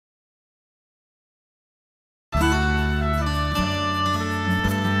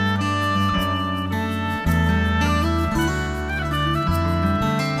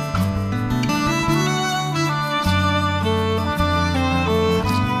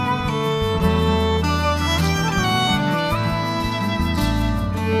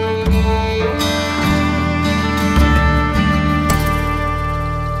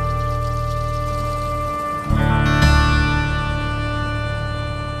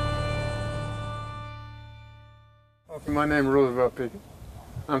My name is Roosevelt Pickens.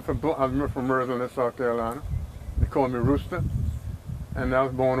 I'm from Murrells Inlet, South Carolina. They call me Rooster. And I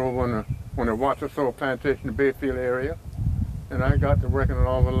was born over on the Wassaso plantation, the Bayfield area. And I got to working at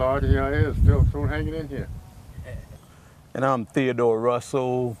all the lodge. Here I is, still hanging in here. And I'm Theodore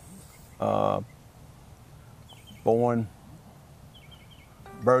Russell, born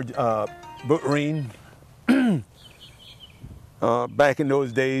Bookreen. Back in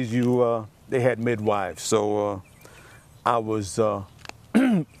those days, they had midwives, so I was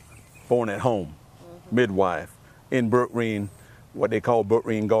born at home, midwife, in Bookreen, what they call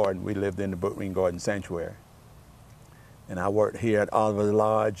Bookreen Garden. We lived in the Bookreen Garden Sanctuary. And I worked here at Oliver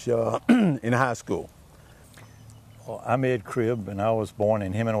Lodge in high school. Well, I'm Ed Cribb, and I was born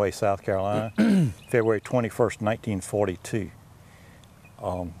in Hemingway, South Carolina, February 21st, 1942.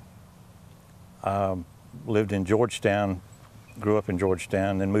 I lived in Georgetown, grew up in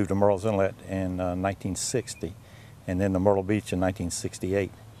Georgetown, then moved to Murrells Inlet in 1960, and then to Myrtle Beach in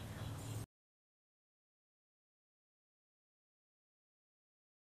 1968.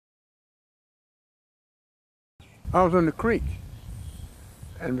 I was in the creek,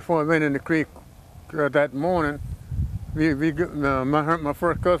 and before I went in the creek that morning, my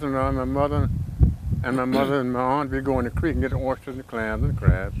first cousin and I, my mother and my aunt, we go in the creek and get the oysters and clams and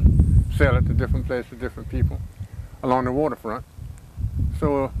crabs, sell it to different places, different people along the waterfront.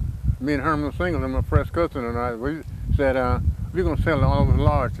 So me and Herman Singles and my first cousin and I, we said, we're going to sell to Oliver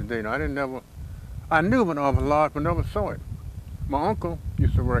Lodge today. Now, I knew about Oliver Lodge, but never saw it. My uncle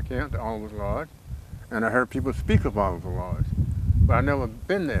used to work here at the Oliver Lodge, and I heard people speak of Oliver Lodge, but I never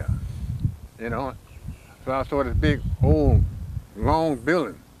been there, you know. So I saw this big, old, long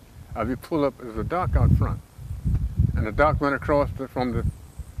building. As we pull up, there's a dock out front, and the dock went across from the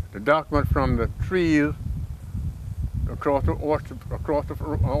trees across the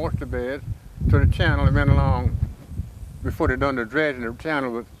oyster beds to the channel and went along. Before they done the dredging, the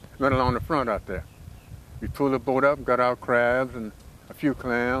channel went along the front out there. We pulled the boat up, got our crabs and a few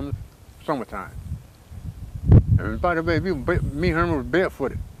clams, summertime. And by the way, me and Herman was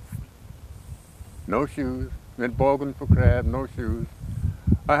barefooted. No shoes, went bogging for crabs, no shoes.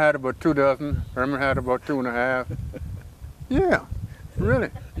 I had about 2 dozen, Herman had about 2.5. Yeah, really.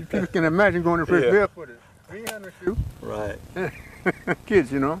 You can imagine going to the fish barefooted. We ain't had no shoes. Right.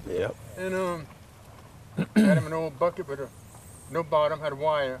 Kids, you know. Yep. And had him an old bucket with no bottom, had a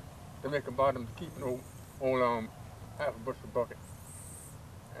wire to make a bottom to keep an old half a bushel bucket.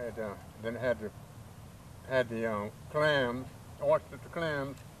 Then it had the clams, oysters, the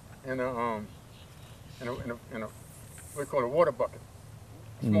clams, in a what we call a water bucket,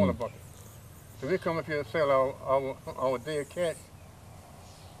 a smaller bucket. So we come up here to sell our dead catch,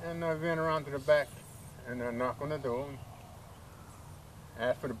 and I ran around to the back and knock on the door and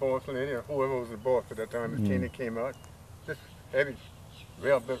asked for the boss lady, or whoever was the boss at that time. Miss Tina came out, this heavy,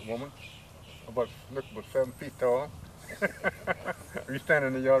 well-built woman, about 7 feet tall. We stand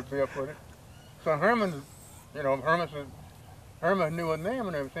in the yard barefooted. So Herman, you know, Herman knew her name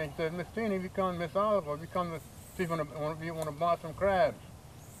and everything. He said, Miss Tina, if you come, Miss Oliver, if you come to see if you want to buy some crabs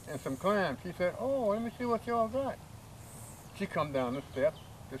and some clams. She said, oh, let me see what y'all got. She come down the steps,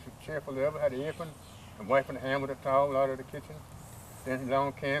 just as cheerful as ever, had an apron and wiping her hand with a towel out of the kitchen. Then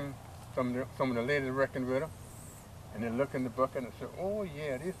along came some of the ladies working with her, and they looked in the bucket and said, oh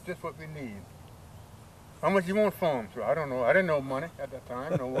yeah, this what we need. How much you want for them? So I don't know, I didn't know money at that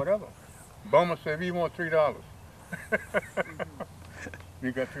time, or whatever. Bummer said, we want $3.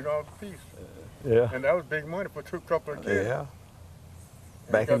 We got $3 a piece. Yeah. And that was big money for a couple of kids. Yeah.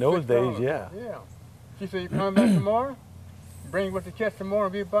 Back in those days, yeah. Yeah. She said, you come back tomorrow? Bring what you catch tomorrow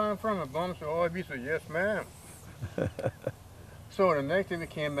and be buying from it. Bum said, oh, we said, yes, ma'am. So the next day we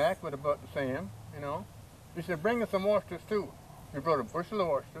came back with about the same, you know. We said, bring us some oysters too. We brought a bushel of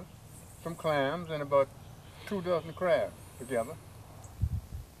oysters, some clams, and about 2 dozen crabs together.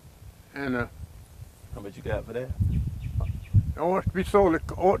 And how much you got for that? We sold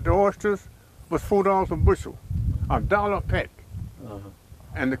the oysters was $4 a bushel, $1 a peck.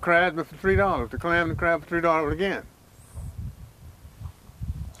 And the crabs was for $3. The clam and the crab for $3 again.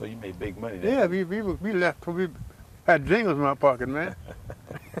 So you made big money there. Yeah, we left. We had jingles in my pocket, man.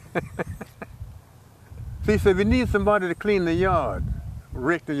 She said, we need somebody to clean the yard,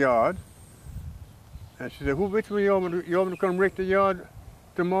 rake the yard. And she said, which one you want to come rake the yard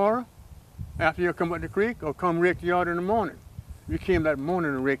tomorrow? After you come up the creek, or come rake the yard in the morning? We came that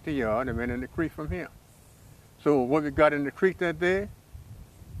morning and raked the yard and went in the creek from here. So what we got in the creek that day,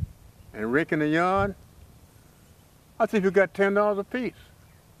 and raking the yard, I think we got $10 a piece.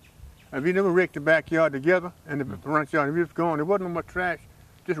 And we never raked the backyard together and the front yard, and we was gone. There wasn't no much trash,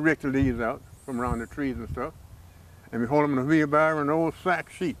 just raked the leaves out from around the trees and stuff. and we hold them in a wheelbarrow and an old sack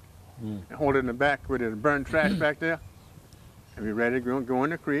sheet, and hold it in the back where there's burnt trash back there, and we ready to go in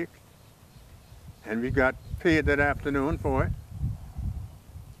the creek, and we got paid that afternoon for it.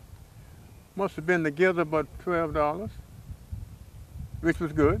 Must have been together about $12, which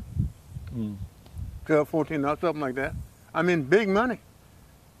was good. 12, 14, something like that. I mean, big money.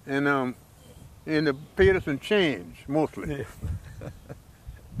 And they paid us in change, mostly. Yeah.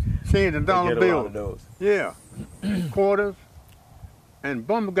 Change and dollar They get a lot bills. of those. Yeah. Quarters. And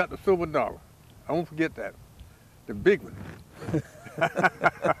Bummer got the silver dollar. I won't forget that. The big one.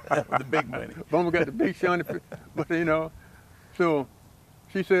 The big money. Bummer got the big shiny, but you know. So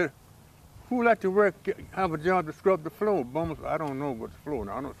she said, who would like to work, have a job to scrub the floor? Bummer said, I don't know what's floor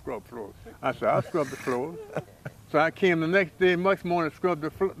now. I don't scrub floors. I said, I'll scrub the floor. So I came the next day, much more, and scrubbed the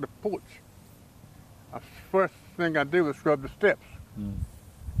porch. First thing I did was scrub the steps.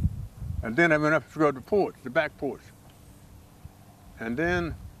 And then I went up and scrubbed the porch, the back porch. And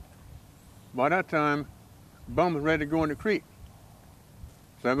then, by that time, Bum was ready to go in the creek.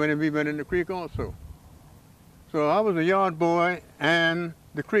 So I went in the creek also. So I was a yard boy and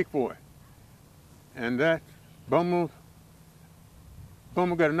the creek boy. And that, Bum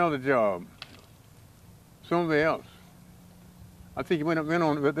got another job somewhere else. I think he went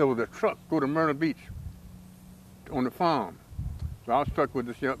on, there was a truck go to Myrtle Beach on the farm. So I was stuck with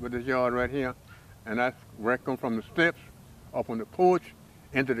this yard right here, and I worked on from the steps up on the porch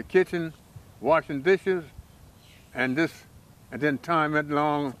into the kitchen, washing dishes, and then time went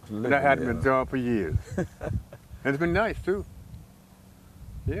long, and I had been a job for years. And it's been nice too.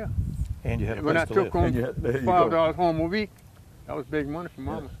 Yeah. And you had a When I place to took live. home $5 home a week, that was big money for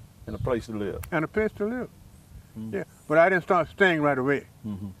Mama. And a place to live. And a place to live. Yeah, but I didn't start staying right away.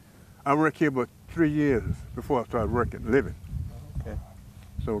 I worked here about 3 years before I started living. Okay.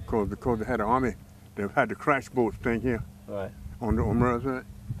 So because they had an army, they had the crash boats thing here Right. on Murrells Inlet,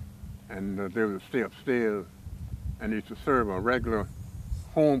 and they would stay upstairs, and they used to serve a regular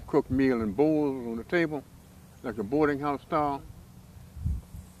home-cooked meal in bowls on the table, like a boarding house style.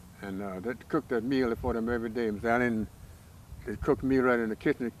 And they cooked that meal for them every day. They cooked meal right in the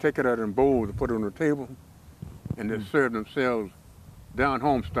kitchen, they take it out in bowls and put it on the table, and they serve themselves down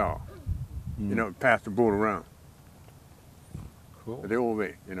home style. You know, pass the bowl around. Cool. The old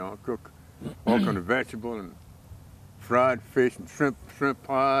way, you know, cook all kind of vegetable and fried fish and shrimp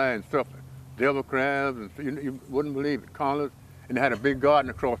pie and stuff, devil crabs, and you wouldn't believe it, collards. And they had a big garden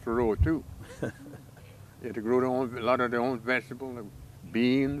across the road too. They had to grow a lot of their own vegetables, like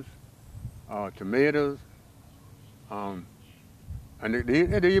beans, tomatoes, and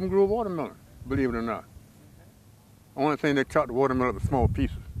they even grew watermelon, believe it or not. Only thing they chopped the watermelon up in small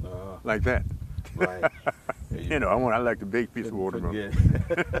pieces, like that. Right. You know, I like the big piece of watermelon.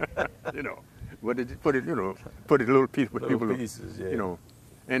 You know, but they just put it a little piece with Little people. pieces, yeah. You know,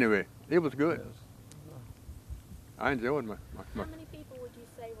 anyway, it was good. Yes. I enjoyed my. How many people would you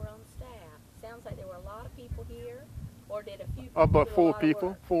say were on staff? Sounds like there were a lot of people here, or did a few people About do a 4 lot of people.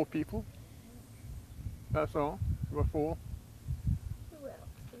 work? 4 people. That's all. About 4. Who else?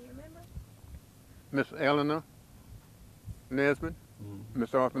 Can you remember? Miss Eleanor Nesbitt,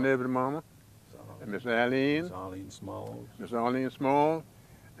 Miss Arthur Nesbitt, Mama, and Miss Arlene. Miss Arlene Smalls. Miss Arlene Small,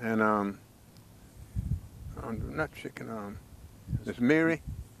 and not chicken, Miss Mary,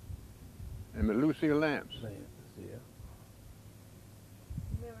 and Miss Lucille Lamps. Yeah.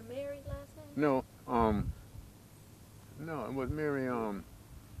 Remember Mary's last name? No, no, it was Mary,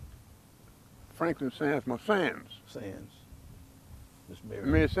 Franklin Sands, Sands. Sands. Miss Mary.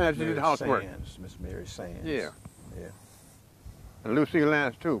 Mary Sands, she did housework. Sands. Miss Mary Sands. Yeah. Yeah. And Lucille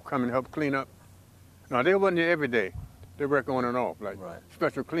Lance too, come and help clean up. No, they wasn't here every day. They work on and off, like Right.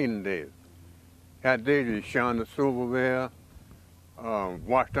 special cleaning days. Had days they shine the silverware,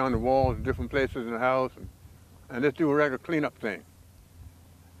 wash down the walls in different places in the house, and just do a regular cleanup thing.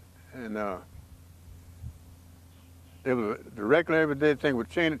 And it was the regular everyday thing with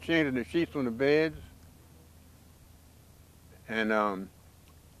changing the sheets on the beds. And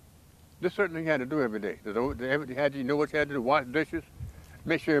this certainly had to do every day. You know what you had to do, wash dishes,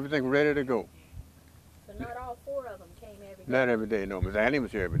 make sure everything was ready to go. So not all 4 of them came every day? Not every day, no. Miss Allen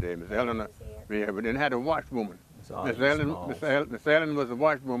was here every day. Miss Eleanor, was here. yeah, but then had a washwoman. Miss Miss Arlene Allen, Smalls. Miss Allen was a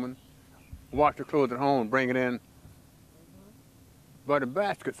washwoman, wash the clothes at home, bring it in. By the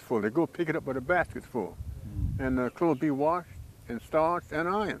baskets full. They go pick it up by the baskets full. And the clothes be washed and starched and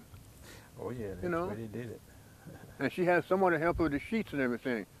ironed. Oh yeah, that's You know. where they did it. And she had someone to help her with the sheets and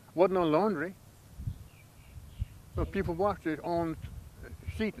everything. Wasn't no laundry. So people washed their own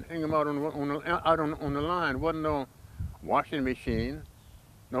sheets and hang them out on the line. Wasn't no washing machine,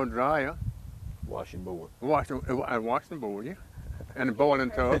 no dryer. Washing board. I washed the board, yeah. And the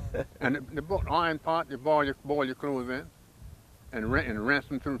boiling tub. And the iron pot, you boil your clothes in. And rinse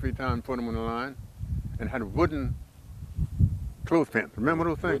them 2 or 3 times, put them on the line. And had a wooden clothespin. Remember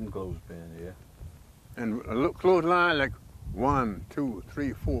those things? Wooden clothespin, yeah. And a little clothesline, like 1, 2,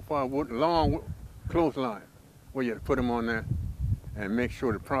 3, 4, 5 wood, long clothesline. Where you had to put them on there and make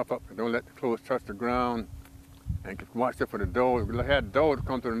sure to prop up. Don't let the clothes touch the ground. And watch it for the dogs. We had dogs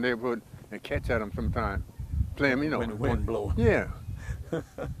come to the neighborhood and catch at them sometime. Play them, you know. When the wind blows. Yeah. So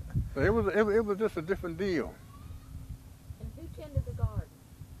it was just a different deal. And who tended the garden?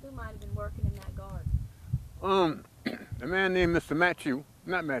 Who might have been working in that garden? A man named Billy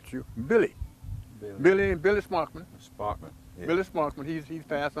Sparkman. Sparkman. Yeah. Billy Sparkman, he's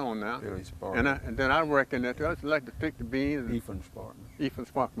passed on now. Billy Sparkman. And then I worked in there too. I used to like to pick the beans. Ethan Sparkman. Ethan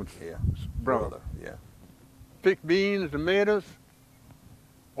Sparkman's Yeah. brother. Yeah. Pick beans, tomatoes,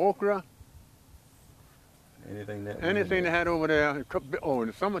 okra, Anything anything they had over there. Oh, in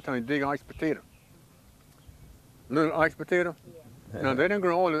the summertime, dig iced potato. Little iced potato. Yeah. Now, they didn't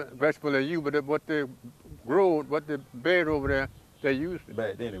grow all the vegetables they use, but what they buried over there, they used it.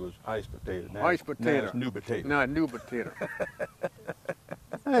 Back then it was iced potato. Now Iced potato. Now it's new potato. Now, new potato.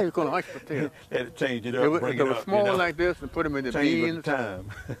 Hey, you call it iced potato. They had to change it up, bring They it were up, small you know? like this and put them in the Change beans. with the time.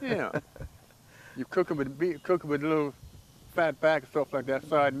 Yeah. You cook them with little fat back and stuff like that,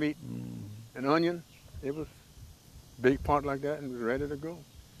 side meat and onion. It was big pot like that and it was ready to go.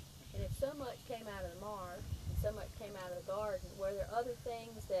 And if so much came out of the marsh and so much came out of the garden, were there other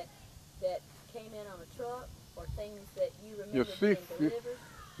things that came in on a truck or things that you remember being delivered?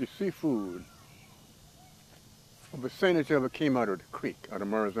 Your seafood, a percentage of it came out of the creek, out of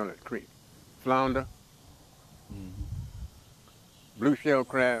Murrells Inlet Creek. Flounder, blue shell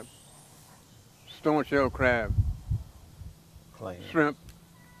crab, stone shell crab, Clam. shrimp,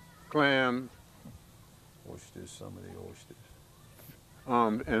 clams, Oysters, some of the oysters.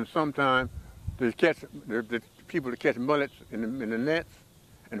 and sometimes the people that catch mullets in the nets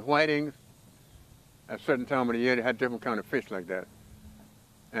and whitings. At a certain time of the year, they had different kind of fish like that,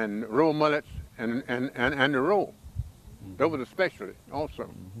 and roe mullets and the roe. That was a specialty also.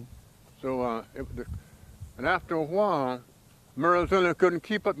 So and after a while, Murrells Inlet couldn't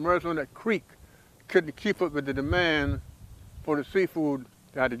keep up. Murrells Inlet Creek couldn't keep up with the demand for the seafood.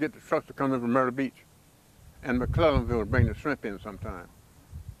 They had to get the trucks to come in from Myrtle Beach, and McClellanville would bring the shrimp in sometime.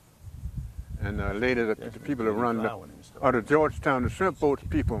 And later, the people that run out of Georgetown, the shrimp boats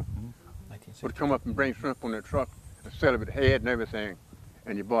people would come up and bring shrimp on their truck and sell it with head and everything,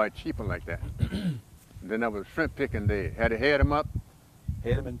 and you buy it cheaper like that. And then that was shrimp picking day. Had to head them up,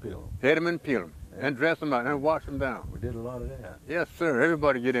 Head them and peel them. head them and peel them, and dress them out and wash them down. We did a lot of that. Yes, sir.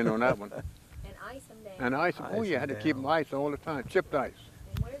 Everybody get in on that one. And ice them down. And ice. Oh, yeah, had to keep them ice all the time, chipped ice.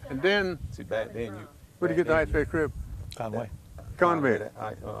 And where's that And ice then, See, back coming then you. from? where did you get the ice, Ed Cribb? Conway. Conway.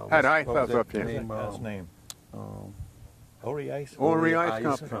 Had ice what was house that up here. name? That's his name. Ori Ice. Ori Ice Ice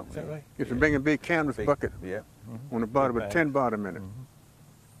Company. Company. Is that right? Used to bring a big canvas Big- bucket Yeah. on the bottom with Big 10 bottom in it.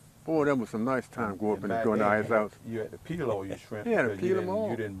 Boy, that was some nice time going up and going to the ice house. You had to peel all your shrimp. Yeah, to because peel you 'em didn't- all.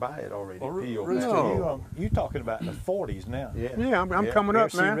 You didn't buy it already Well, peeled. Rooster, No. you talking about the 40s now. Yeah. Yeah, I'm Yeah. coming Air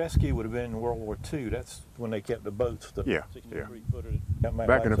up, Sea man. Rescue would have been in World War II. That's when they kept the boats. The Yeah, 63-footer. Got my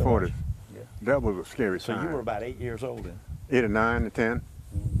Back in the lights on. 40s. Yeah. That was a scary So time. you were about 8 years old then. 8 or 9 or 10.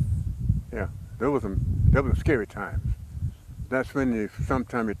 Yeah, that was a scary time. That's when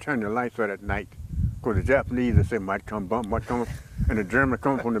sometimes you turn your lights out at night. Because the Japanese, they say, might come up, and the German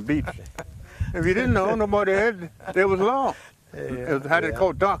come from the beach. If you didn't know, nobody had, there was law. It had it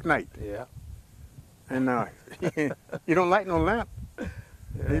called dark night. Yeah. And you don't light no lamp.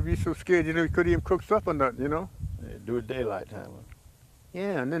 You'd be so scared, you couldn't even cook supper or nothing, Yeah, do it daylight time.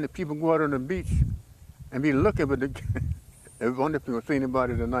 Yeah, and then the people go out on the beach and be looking, but they wonder if they'll see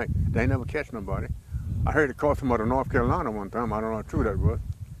anybody tonight. They ain't never catch nobody. I heard it caught some out of North Carolina one time. I don't know how true that was.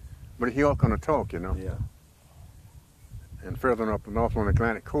 But he all kind of talk, Yeah. And further up north on the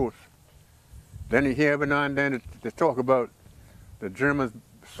Atlantic coast. Then you hear every now and then they talk about the Germans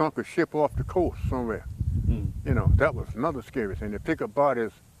sunk a ship off the coast somewhere. That was another scary thing. They pick up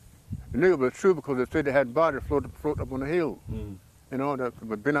bodies. They knew it was true because they said they had bodies float up on the hill. That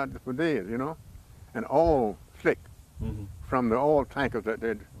had been out there for days, and all slick from the oil tankers that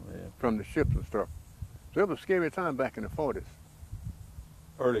they'd, from the ships and stuff. So it was a scary time back in the 40s.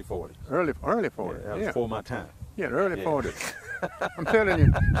 Early 40s. Early Yeah, 40s. that was before my time. Yeah, the early Yeah. 40s. I'm telling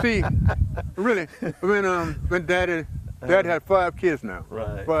you. See, really, when Daddy had 5 kids now,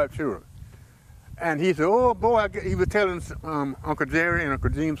 Right. 5 children, and he said, "Oh boy," he was telling Uncle Jerry and Uncle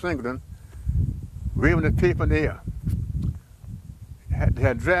Gene Singleton, waving the paper in the air. They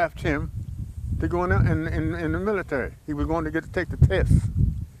had drafted him to go in the military. He was going to get to take the test.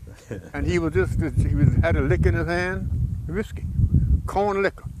 And he was had a liquor in his hand, whiskey, corn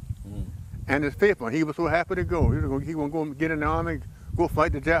liquor, and his paper. And he was so happy to go. He was going to go get in the army, go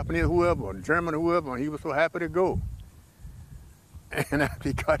fight the Japanese, whoever, or the German, whoever. And he was so happy to go. And after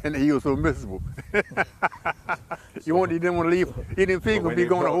he got in there, he was so miserable. He didn't want to leave. He didn't think he would be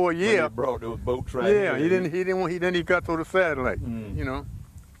going a whole year. When he brought those boats right Yeah, here. then he got so sad, like, you know.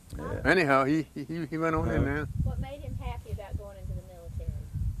 Yeah. Anyhow, he went on in there. What made him happy about going into the military?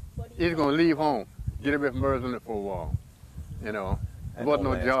 What do you He's think? going to leave home, get away from Murrells Inlet for a while. You know, there wasn't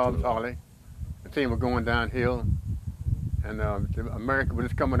no jobs, hardly. The thing was going downhill. And America was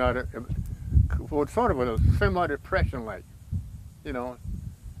just coming out of it. Was sort of a semi-depression, like, you know.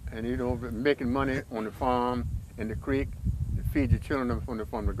 And, you know, making money on the farm, in the creek, and feed your children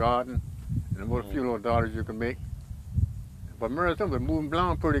from the garden. And what a few little dollars you could make. But Murrells Inlet was moving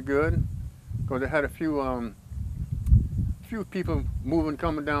along pretty good, because they had a few people moving,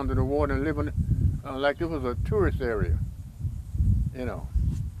 coming down to the water and living like it was a tourist area. You know,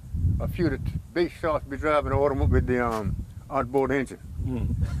 a few of the big shots be driving the automobile with the outboard engine.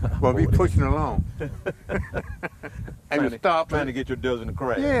 Well, be pushing along. And you stop. Trying to get your dozen of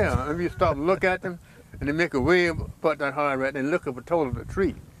crabs. Yeah, and you stop and look at them, and they make a wave, put that hard right, and look up a total of the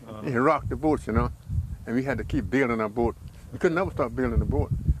tree. And you rock the boats, you know. And we had to keep building our boat. We could never stop building the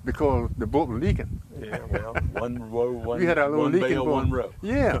boat because the boat was leaking. Yeah, well, one We had our little one leaking bale, boat. one row.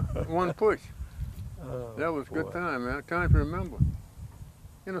 Yeah, one push. Oh, That was a good boy. time, man. Time to remember.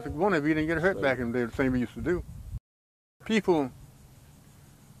 You know, one of you didn't get hurt back in the day the same we used to do. People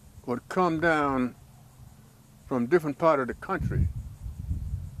would come down from different part of the country,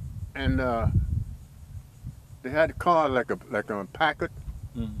 and they had a car like a Packard,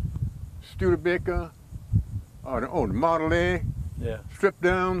 Studebaker, or the Model A, Yeah. strip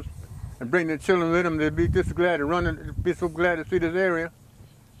downs, and bring their children with them. They'd be just glad to run and be so glad to see this area.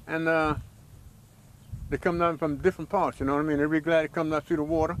 And they come down from different parts, you know what I mean? They'd be glad to come down through the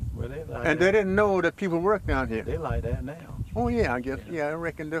water. Well, they like And that. they didn't know that people worked down here. They like that now. Oh yeah, I guess. Yeah, I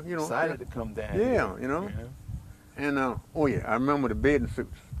reckon that, you know. Excited to come down. Yeah, you know. And oh yeah, I remember the bathing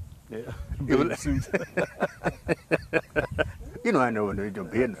suits. Yeah. It was- Bathing suits. You know, I know when they do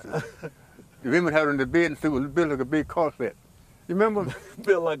bathing suits. The women had on the bathing suit was built like a big corset. You remember?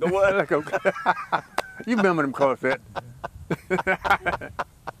 Feel like a what? Like a, you remember them corsets?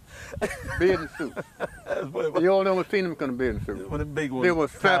 Bathing suits. You all never seen them kind of bathing suits. One of them big ones. They were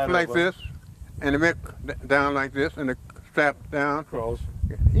strapped tied like up this, and they went down like this, and they strapped down. Across.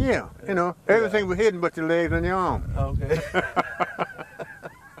 Yeah, you know, everything was hidden but your legs and your arms. Okay.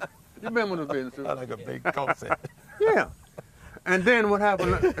 You remember the bathing suits? I like a big corset. Yeah. And then what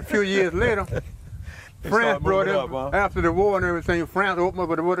happened a few years later, They France start brought in, moving up, huh? after the war and everything, France opened up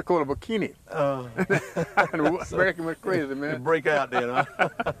with what they call a bikini. And American was crazy, You man. break out then, huh?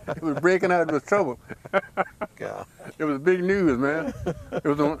 It was breaking out, it was trouble. God. It was big news, man. It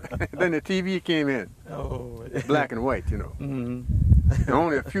was on, then the TV came in, Oh. black and white, you know. Mm-hmm. And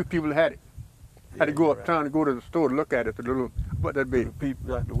only a few people had it. Had to go Yeah, up town to go to the store to look at it, the little, what that be.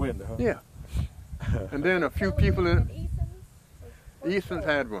 People out the window, huh? Yeah. And then a few So was people it in Easton's? Easton's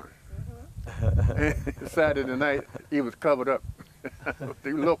had one. And Saturday night, he was covered up.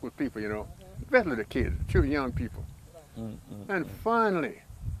 The local people, you know, especially the kids, young people. And finally,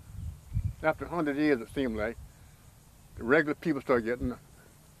 after 100 years, it seemed like, the regular people started getting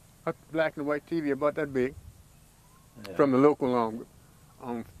a black and white TV about that big Yeah. from the local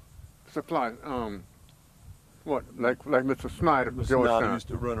supply. What, like Mr. Snyder, Mr. Georgetown. Snyder used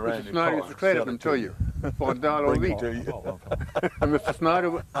to run around Mr. in Snyder the used to car, credit sell them it to you for $1 a Bring week. it to you. And Mr.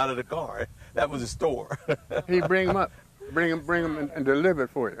 Snyder, Out of the car. That was a store. he'd bring them up, bring them and deliver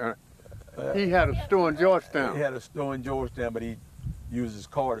it for you. He had a store in Georgetown. He had a store in Georgetown, but he used his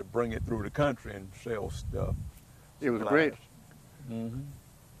car to bring it through the country and sell stuff. It was great. Mm-hmm.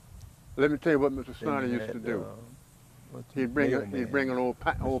 Let me tell you what Mr. Snyder used to do. He'd bring an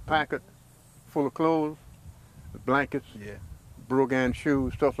old packet full of clothes, blankets, Yeah. brogan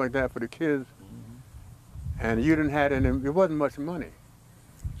shoes, stuff like that for the kids. And you didn't have any. It wasn't much money,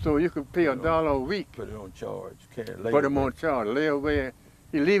 so you could pay $1 a week. Put it on charge. Put him on charge. Lay away.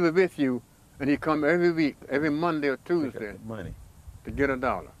 He leave it with you, and he come every week, every Monday or Tuesday, Money. to get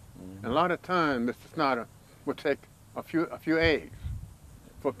 $1. And a lot of times, Mr. Snyder would take a few eggs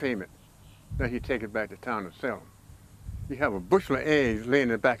for payment. Then he'd take it back to town and sell them. He'd have a bushel of eggs laying in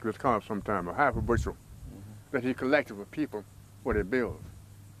the back of his car sometime, or half a bushel, that he collected for people for their bills.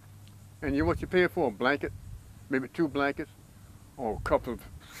 And what you pay for? A blanket, maybe 2 blankets, or a couple of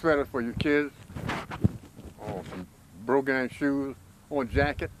sweaters for your kids, or some brogan shoes, or a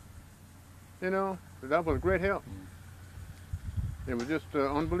jacket. You know, that was a great help. It was just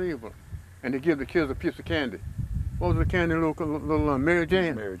unbelievable. And they give the kids a piece of candy. What was the candy? Little Mary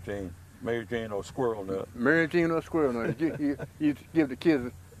Jane? Mary Jane or squirrel nut. Mary Jane or squirrel nut. You give the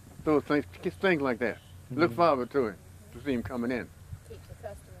kids those things like that. Look forward to it, to see him coming in. Keeps the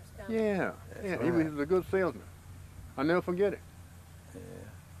customers coming. Yeah, yeah. right. He was a good salesman. I'll never forget it. Yeah.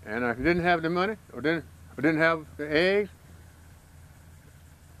 And if he didn't have the money, or didn't have the eggs,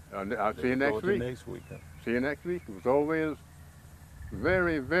 I'll see you next week. Next week. Huh? See you next week. It was always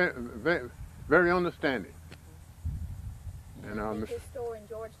very, very, very, very understanding. And I think his store in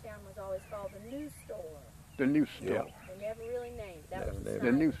Georgetown was always called the New Store. the new store. They never really named it. That was Never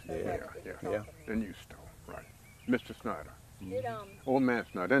The new Snyder, store. so Yeah, that was yeah, the yeah. company. the new store. Right. Mr. Snyder. Did Old man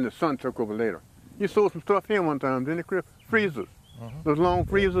Snyder. Then the son took over later. He sold some stuff here one time, didn't he, Chris? Freezers. Those long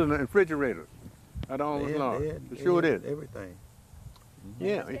freezers and refrigerators. That all was large. It sure did. Everything.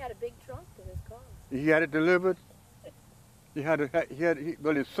 Yeah. he had a big trunk to his car. He had it delivered.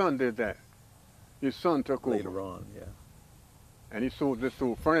 Well, his son did that. His son took over. Later on, yeah. And he sold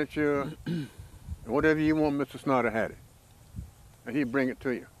furniture, and whatever you want, Mr. Snyder had it. And he'd bring it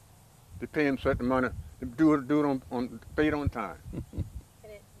to you. They pay him certain money, to do it pay it on time. And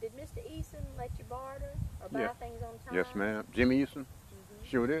did Mr. Eason let you barter or buy Yeah. things on time? Yes, ma'am. Jimmy Eason,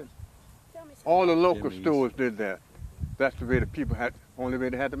 sure did. Tell me something. All the local Jimmy stores did that. That's the way the people only way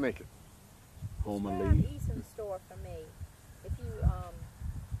they had to make it. Home and Describe leave. Eason's store for me. If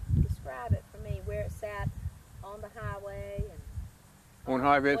you describe it for me, where it sat on the highway and On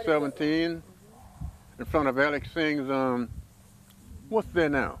Highway what it looked like. 17, in front of Alex Singh's, what's there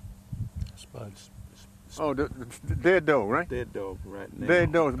now? Spuds. Oh, the Dead Dog, right? Dead Dog right now.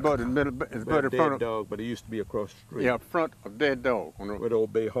 Dead Dog is about in the middle, it's about in Dead front of, Dog, but it used to be across the street. yeah, front of Dead Dog. On the, Where the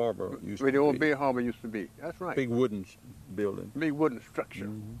old Bay Harbor used where to the old be. Bay Harbor used to be. That's right. Big wooden building. Big wooden structure.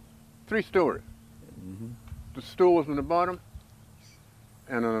 Mhm. 3 stories. Mhm. The store was on the bottom,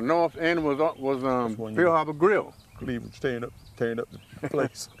 and on the north end was when Bay you- Harbor Grill. Cleveland tearing up the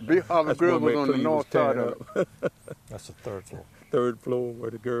place. Bay Harbor That's Grill one was way on the Cleveland north was side tearing of it. up. That's the third floor. Third floor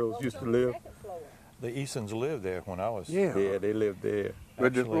where the girls what was used to on the live. second floor? The Easons lived there when I was. Yeah. Yeah, they lived there.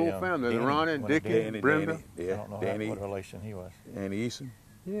 With this actually, whole family, Danny, Ronnie, when Dickie, Danny- Danny, Brenda. Danny, I yeah, don't know Danny, what relation he was. Danny Eason.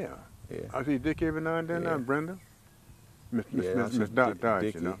 Yeah. Yeah. I see Dickie every now and then, Yeah. and Brenda. Miss Yeah, I see Dot died,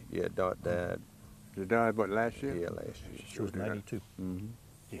 Dickie. you know. Yeah, Dot died. She died, about last year? Yeah, last year. She was 92. Mm-hmm.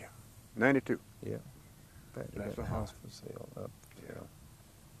 92. Yeah. In fact, they That's got a the house for sale up. Yeah. Did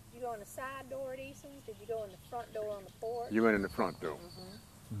you go in the side door at Eason's? Did you go in the front door on the porch? You went in the front door.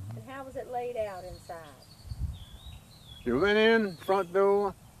 And how was it laid out inside? You went in, front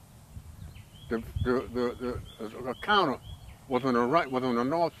door. The counter was on the right, was on the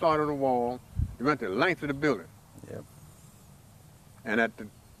north side of the wall. You went the length of the building. Yep. And at the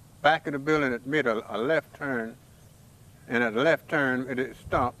back of the building, it made a left turn. And at the left turn, it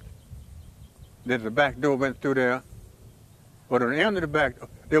stopped. There's a back door went through there. But on the end of the back,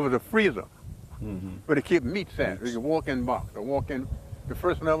 there was a freezer Mm-hmm. where they keep meats at. You could walk in box, or walk in, the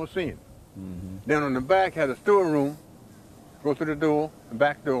first one I ever seen. Mm-hmm. Then on the back had a storeroom. Go through the door, the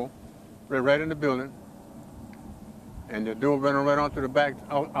back door, right in the building. And the door ran right onto the back,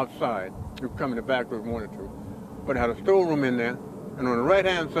 outside. You could come in the back door if you wanted to. But it had a storeroom in there. And on the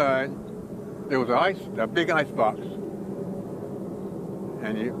right-hand side, there was a big ice box.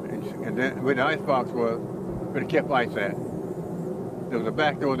 And then where the ice box was, where they kept ice at. There was a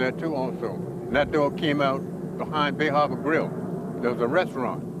back door there too also. And that door came out behind Bay Harbor Grill. There was a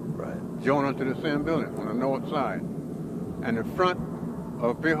restaurant. Right. Joined onto the same building on the north side. And the front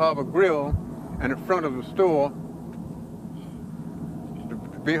of Bay Harbor Grill and the front of the store,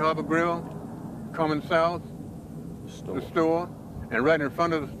 the Bay Harbor Grill, coming south, the store, and right in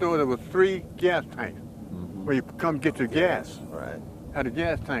front of the store there was 3 gas tanks Mm-hmm. where you come get your gas. Right. Had a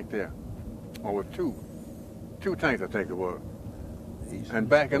gas tank there, or with 2 tanks I think it was. Eason. And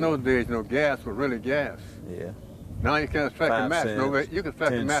back in those days, gas was really gas. Yeah. Now you can't strike a 5 match. cents, You can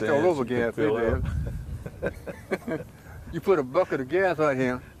strike a 10 match all cents, over you can gas these fill days. You put a bucket of gas out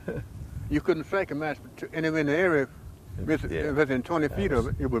here, you couldn't strike a match anywhere in the area. If it's within 20 feet of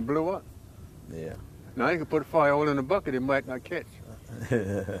it, it would blow up. Yeah. Now you can put a fire all in a bucket, it might not catch.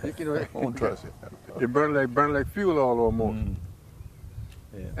 You can, Don't trust it. It burn like fuel all almost. Mm.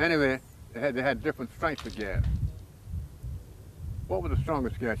 Yeah. Anyway, they had different strengths of gas. What was the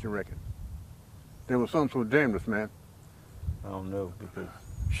strongest gas you reckon? There was some so dangerous, man. I don't know because.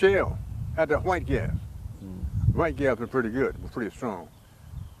 Shell had that white gas. Mm. White gas was pretty good, was pretty strong.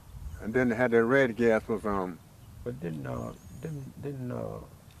 And then they had that red gas was But didn't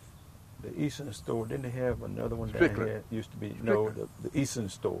The Eastern store, didn't they have another one down Strickland. here? Used to be, no, the Eastern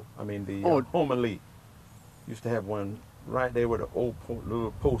store. I mean, the Oh. Home Elite. Used to have one right there where the old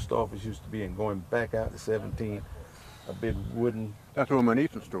little post office used to be, and going back out to 17, a big wooden. That's where my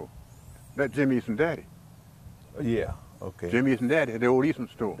Eastern store. That's Jimmy Easton Daddy. Yeah, okay. Jimmy Easton Daddy, the old Eastern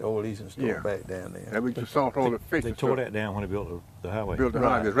store. The old Eastern store Yeah. back down there. That we used to salt all the fish. They and tore stuff. that down when they built the highway. Built the Right,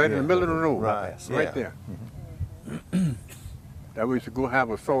 highway. It's right in yeah. the middle of the road. Right, Right yeah. there. That we used to go have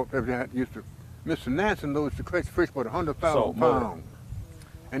a salt. Used to, Mr. Nansen used to catch fish for 100,000 Salt mud. pounds.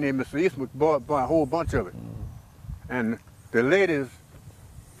 And then Mr. Eastman would buy a whole bunch of it. And the ladies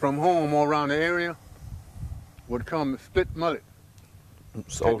from home all around the area would come split mullet.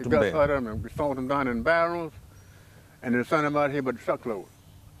 Salt Take them the guts down. out of them and salt them down in barrels, and then send them out here by the truckload.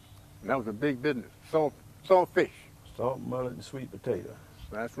 And that was a big business. Salt fish. Salt, mullet, and sweet potato.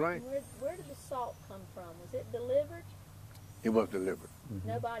 That's right. Where did the salt come from? Was it delivered? It was delivered.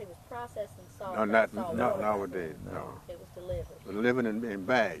 Nobody was processing salt. No, like not salt water. nowadays. No. It was delivered. It was delivered in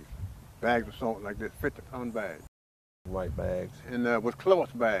bags. Bags of salt like this, 50-pound bags. White bags. And with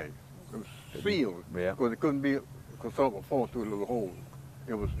cloth bags. It was sealed. Yeah. Because it couldn't be, because salt would fall through the little holes.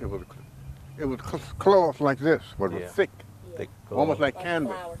 It was cloth like this, but it Yeah. was thick, Yeah. Thick almost cloth. like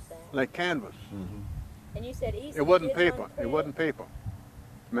canvas. flour sack. Like canvas. And you said Easton It wasn't did run paper. It credit? wasn't paper.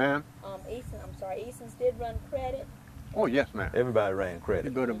 Ma'am? Easton's did run credit. Oh, yes, ma'am. Everybody ran You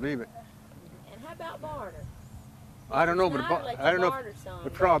credit. better believe it. And how about barter? I don't know, but Snyder let you I don't know. barter some, It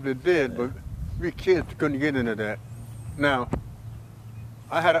but- probably did, but we kids couldn't get into that. Now,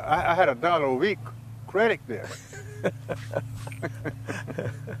 I had a $1 a week credit there.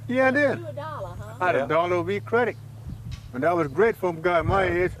 Yeah, I did. You $1, huh? I had Yeah. a $1 a week credit, and that was great for a guy my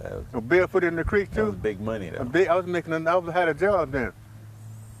age. that was- Barefoot in the creek That was too. big money, though. I had a job then.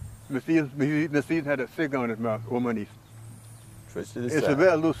 Miss Easton had a cigar in his mouth. Woman Easton. Twist to the It's a side.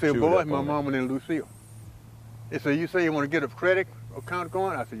 very Lucille Chewed boy. up My on it. mama named Lucille. He said, "You say you want to get a credit account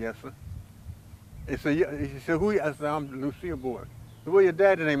going?" I said, "Yes, sir." He said, "Yeah." He said, "Who?" I said, "I'm Lucille boy." "What's your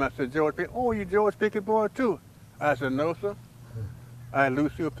dad's name?" I said, "George Pickett." "Oh, you George Pickett boy too?" I said, "No, sir. I'm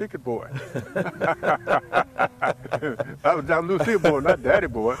Lucille Pickett boy." I'm Lucille boy, not daddy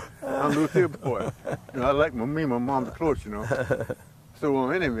boy. I'm Lucille boy. You know, I like my mom's close, you know. So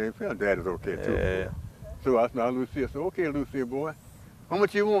anyway, daddy's okay too. Yeah. So I said, Lucille. I said, "Okay, Lucille boy. How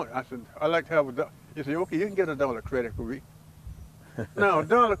much you want?" I said, "I like to have $1." He said, "Okay, you can get $1 credit for me." Now,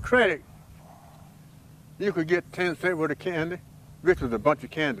 $1 credit, you could get 10 cents worth of candy, which was a bunch of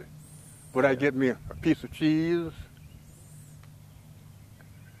candy. But I get me a piece of cheese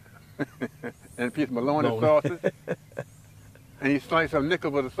and a piece of bologna sausage, and you slice a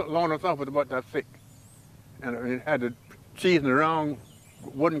nickel with a bologna sausage about that thick. And it had the cheese in a round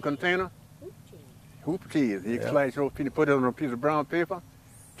wooden container. Hoop cheese. You slice your piece, put it on a piece of brown paper,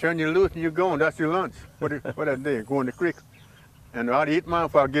 turn you loose, and you're going. That's your lunch for that day. Go in the creek. And I'd eat mine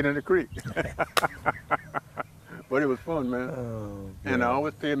before I get in the creek. But it was fun, man. Oh, And I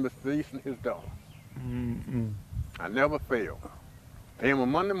always paid Mr. Easton his $1. I never failed. Pay him on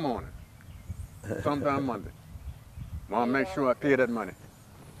Monday morning, sometime Monday. Mom, make sure I pay that money.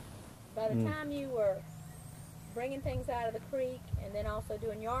 By the time you were bringing things out of the creek and then also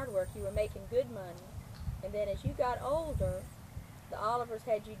doing yard work, you were making good money. And then as you got older, the Olivers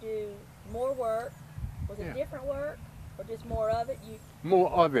had you do more work. Was it Yeah. different work or just more of it? More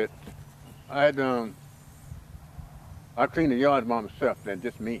of it. I cleaned the yard by myself, then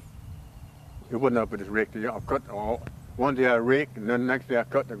just me. It wasn't up with this rake. I cut all. One day I raked, and then the next day I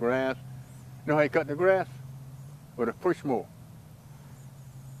cut the grass. You know how you cut the grass? With a push mower.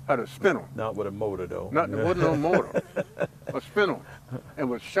 Had a spindle. Not with a motor, though. There wasn't no motor. A spindle. It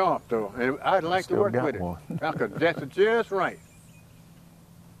was sharp, though. And I'd like to Still work got with it. one. I could adjust it just right.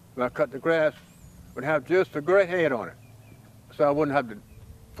 When I cut the grass, would have just a gray head on it. So I wouldn't have to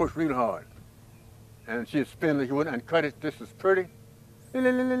push real hard. And she'd spin like you wouldn't and cut it just as pretty. Had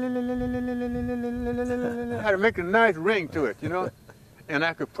to make a nice ring to it, you know. And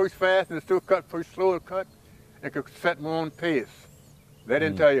I could push fast and still cut, push slow and cut. And could set my own pace. They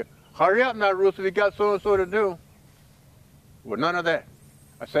didn't tell you, hurry up now, Rooster, we got so and so to do. Well, none of that.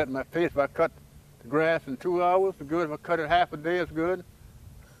 I set my pace. If I cut the grass in 2 hours, it's good. If I cut it half a day, it's good.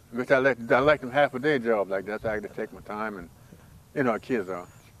 Which I like them half a day job like that. So I had to take my time, and you know how kids are.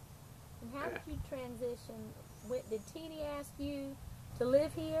 And how did you transition? Did Teeny ask you to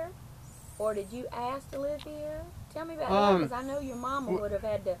live here? Or did you ask to live here? Tell me about that, because I know your mama would have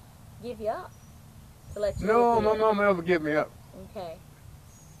had to give you up to let you No, live my here. mama never give me up. Okay.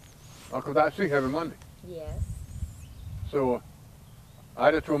 Because I see her every Monday. Yes. So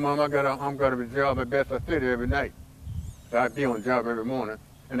I just told Mom I'm gonna be job at best I fit every night. So I'd be on the job every morning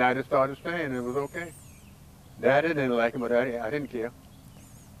And I just started staying. It was okay. Daddy didn't like it, but I didn't care.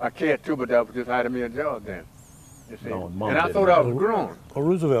 I cared too, but that was just hiding me a job then. You see. No, Mom and I didn't. thought I was grown. Well,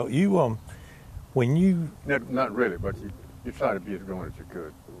 Roosevelt, you when you Not really, but you try to be as grown as you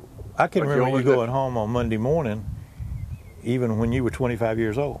could. I can But you remember you always going home on Monday morning, even when you were 25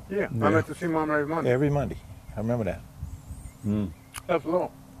 years old. Yeah, I went to see Mom every Monday. Every Monday, I remember that. That's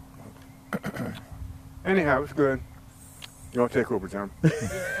long. Anyhow, it's good. You want to take over, John?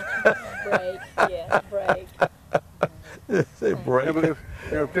 Break, yeah, break. Say break. Take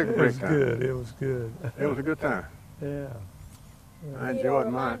a It break was time. good. It was good. It was a good time. Yeah. I You enjoyed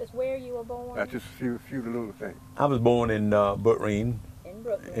remind mine. us where you were born? That's just a few little things. I was born in Brooklyn, In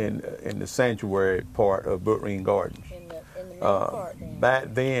Brooklyn. in the sanctuary part of Brooklyn Gardens. In the main part then.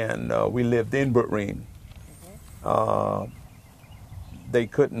 Back then, we lived in Brooklyn. They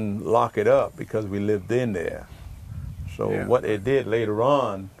couldn't lock it up because we lived in there. So Yeah. what they did later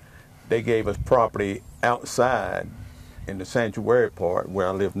on, they gave us property outside in the sanctuary part where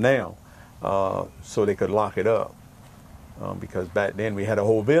I live now, so they could lock it up. Because back then we had a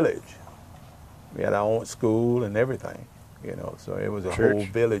whole village. We had our own school and everything, you know. So it was a Church. whole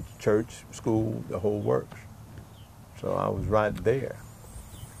village, church, school, the whole works. So I was right there.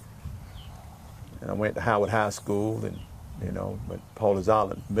 And I went to Howard High School, and you know, went to Paul's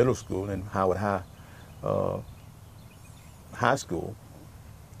Island Middle School and Howard High School,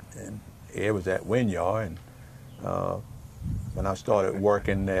 and it was at Wynyard. And when I started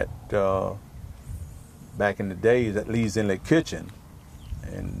working at back in the days at Lee's Inlet Kitchen,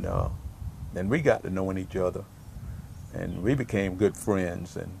 and then we got to knowing each other, and we became good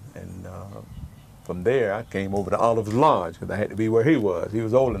friends. And from there, I came over to Oliver's Lodge because I had to be where he was. He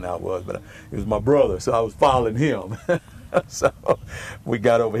was older than I was, but he was my brother, so I was following him. So we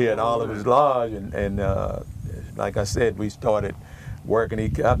got over here at Oliver's Lodge, and like I said, we started working. He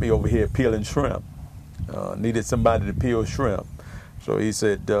got me over here peeling shrimp. Needed somebody to peel shrimp. So he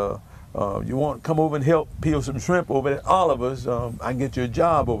said, you want to come over and help peel some shrimp over at Oliver's? I can get you a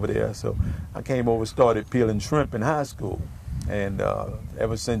job over there. So I came over and started peeling shrimp in high school. And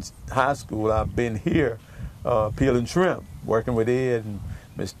ever since high school, I've been here peeling shrimp, working with Ed and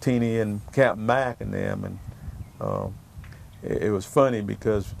Miss Teeny and Captain Mack and them. And it was funny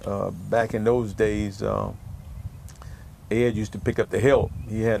because back in those days, Ed used to pick up the help.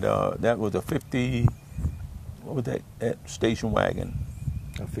 He had, that was a 50, what was that station wagon?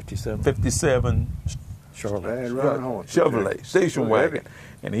 57. 57 Chevrolet station wagon.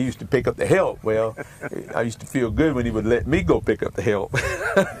 And he used to pick up the help. Well, I used to feel good when he would let me go pick up the help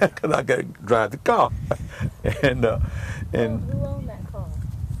because I got to drive the car. And Who owned that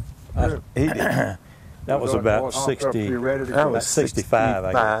car? he did. That was about 60. That was 65,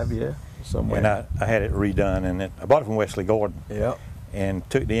 I guess. yeah, somewhere. And I had it redone, and I bought it from Wesley Gordon. Yeah. And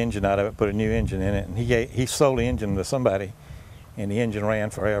took the engine out of it, put a new engine in it, and he sold the engine to somebody, and the engine ran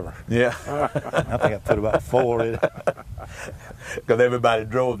forever. Yeah. I think I put about 4 in it. Because everybody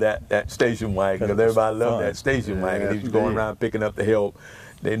drove that station wagon. Because everybody loved that station wagon. He was going around picking up the help.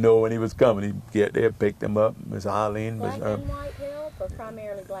 They know when he was coming. He'd get there, pick them up. Miss Eileen, Black and white help or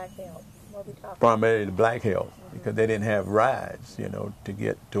primarily black help? What we talking primarily the black help, because they didn't have rides, you know, to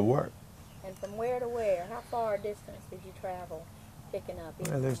get to work. And from where to where? How far a distance did you travel picking up?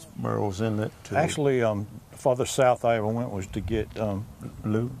 Well, there's Murrells Inlet. Actually, farther south I ever went was to get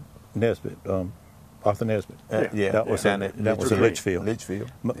Lou Nesbitt, Arthur Nesbitt. yeah, that was down in, at that was in Litchfield. Litchfield.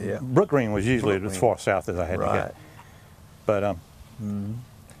 Yeah. Brook Green was usually as far south as I had to Right. go. But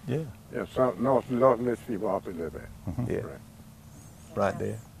Yeah. Yeah, south, north Litchfield, where Arthur lived at. Yeah. Right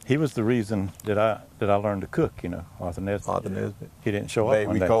there. he was the reason that I learned to cook. You know, Arthur Nesbitt. Arthur Nesbitt. He didn't show up Baby,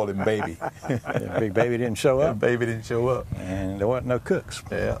 one we day. called him Baby. Yeah, Big Baby didn't show up, Baby didn't show up. and there wasn't no cooks.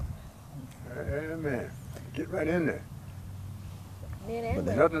 Yeah. Hey, man, get right in there. Men and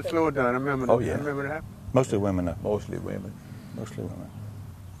women. Nothing slowed down. I remember. Oh, yeah. I remember that. Mostly women, though. Mostly women. Mostly women.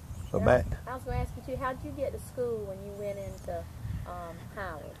 But back, I was going to ask you too. How did you get to school when you went into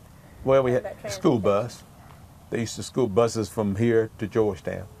Howard? well, we had About a school bus. They used to school buses from here to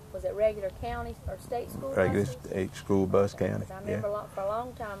Georgetown. Was it regular county or state school Regular buses? state school bus county. 'Cause I Yeah. remember for a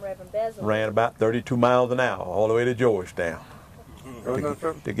long time Reverend Bezel Ran about 32 miles an hour all the way to Georgetown. Oh, no,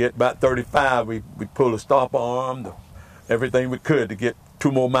 sir. To get about 35, we pulled a stopper arm, everything we could to get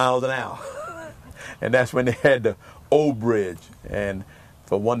 2 more miles an hour. And that's when they had the old bridge. And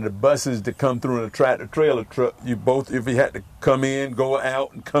for one of the buses to come through in a tractor trailer truck, if you had to come in, go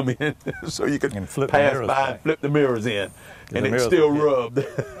out, and come in, so you could And flip the pass mirrors by back. and flip the mirrors in, and the it mirrors still would hit. rubbed. Did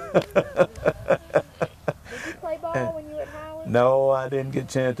you play ball when you were at Howard? No, I didn't get a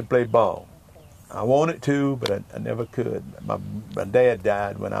chance to play ball. I wanted to, but I never could. My dad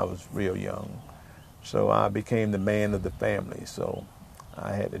died when I was real young, so I became the man of the family. So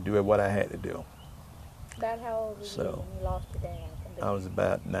I had to do what I had to do. About how old were you when you lost your dad? I was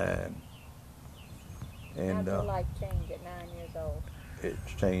about 9. And how'd your life change at 9 years old? It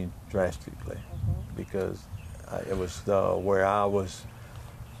changed drastically because it was where I was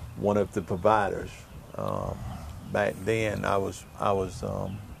one of the providers. Back then, I was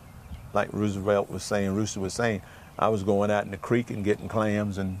like Roosevelt was saying, Rooster was saying, I was going out in the creek and getting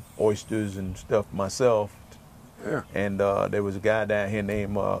clams and oysters and stuff myself. Yeah. And there was a guy down here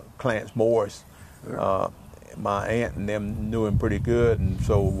named Clarence Morris. Yeah. My aunt and them knew him pretty good, and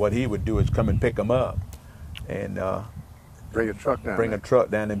so what he would do is come and pick him up and bring a truck down. Bring a truck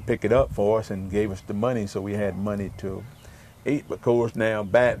down and pick it up for us, and gave us the money, so we had money to eat. But of course, now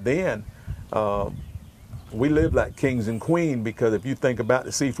back then, we lived like kings and queens, because if you think about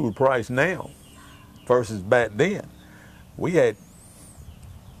the seafood price now versus back then, we had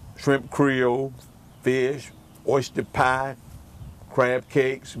shrimp creole, fish, oyster pie, crab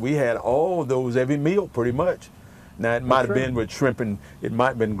cakes. We had all those every meal pretty much. Now it might have been with shrimp, and it might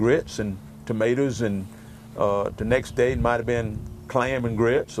have been grits and tomatoes, and the next day it might have been clam and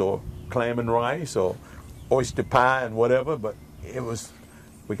grits or clam and rice or oyster pie and whatever, but it was,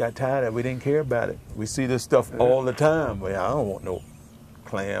 we got tired of it. We didn't care about it. We see this stuff all the time. Well, I don't want no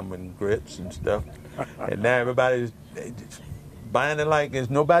clam and grits and stuff. And now everybody's buying it like it's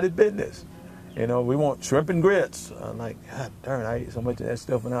nobody's business. You know, we want shrimp and grits. I'm like, God darn, I ate so much of that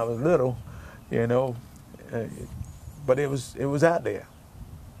stuff when I was little, you know. But it was out there.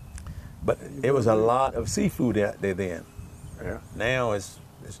 But it was a lot of seafood out there then. Yeah. Now it's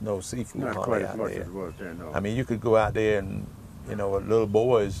no seafood Not hardly quite as out much there. as it was then, no. I mean, you could go out there and, you know, with little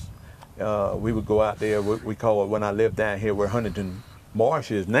boys, we would go out there, we call it, when I lived down here where Huntington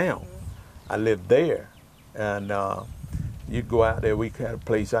Marsh is now, I lived there. And you'd go out there, we had a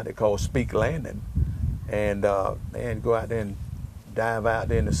place out there called Speak Landing, and go out there and dive out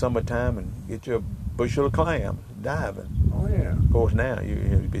there in the summertime and get you a bushel of clams diving. Oh, yeah. Of course, now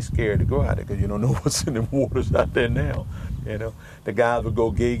you'd be scared to go out there because you don't know what's in the waters out there now. You know, the guys would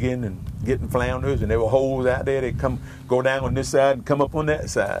go gigging and getting flounders, and there were holes out there. They'd go down on this side and come up on that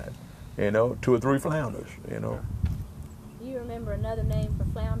side. You know, 2 or 3 flounders. You know. Do you remember another name for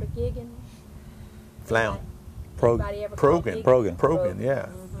flounder gigging? Flounder. Progan, yeah.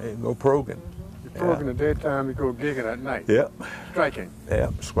 They go progan. You progan in the daytime, you go gigging at night. Yep. Striking.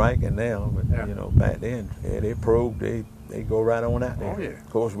 Yeah, striking now, but you know, back then, they prog, they go right on out there. Oh, yeah. Of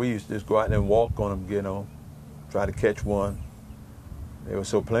course, we used to just go out there and walk on them, you know, try to catch one. They were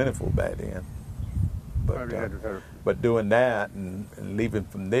so plentiful back then. But doing that and leaving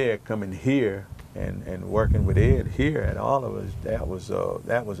from there, coming here and working with Ed here at Oliver's, that was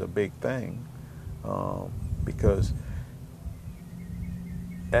a big thing, because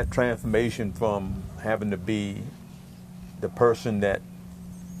that transformation from having to be the person that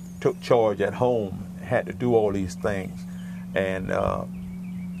took charge at home, had to do all these things, and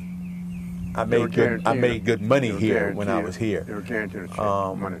I made good money here when I was here. You were guaranteed a check,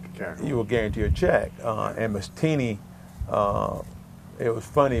 money to carry. You were guaranteed a check, and Miss Teeny, it was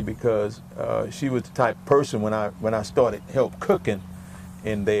funny because she was the type of person when I started help cooking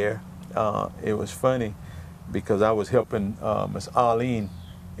in there. It was funny because I was helping Miss Arlene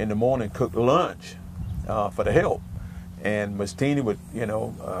in the morning cook lunch for the help, and Miss Teeny would, you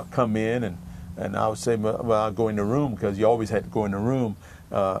know, come in and I would say, well, I'll go in the room, because you always had to go in the room.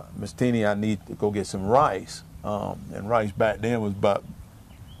 Miss Teeny, I need to go get some rice, and rice back then was about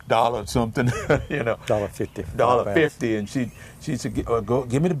 $1 something, you know, $1.50. $1.50, and she said, go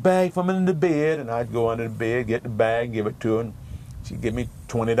give me the bag from under the bed, and I'd go under the bed, get the bag, give it to her, and she'd give me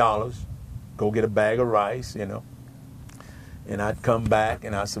 $20, go get a bag of rice, you know. And I'd come back,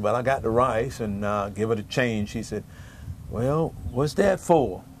 and I said, well, I got the rice, and give her the change. She said, well, what's that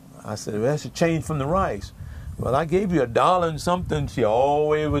for? I said, well, that's a change from the rice. Well, I gave you $1 and something. She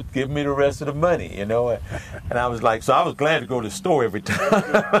always would give me the rest of the money, you know. And I was like, so I was glad to go to the store every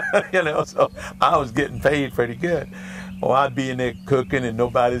time, you know. So I was getting paid pretty good. Or I'd be in there cooking and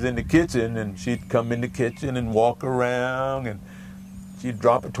nobody's in the kitchen, and she'd come in the kitchen and walk around, and she'd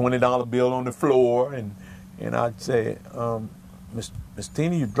drop a $20 bill on the floor, and I'd say, Miss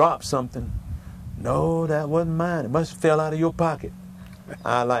Tina, you dropped something. No, that wasn't mine. It must have fell out of your pocket.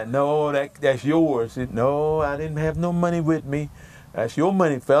 I like, no, that's yours. No, I didn't have no money with me. That's your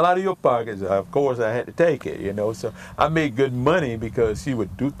money, fell out of your pockets. Of course, I had to take it, you know. So I made good money because she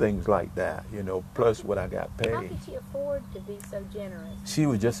would do things like that, you know, plus what I got paid. How could she afford to be so generous? She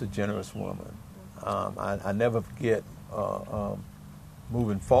was just a generous woman. I never forget,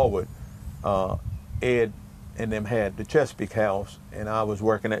 moving forward, Ed and them had the Chesapeake House, and I was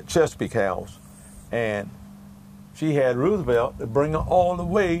working at Chesapeake House, and she had Roosevelt to bring her all the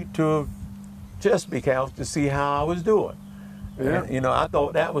way to Chesapeake House to see how I was doing. Yeah. And, I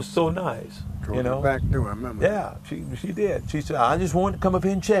thought that was so nice. Back door, I remember. Yeah, she did. She said, I just wanted to come up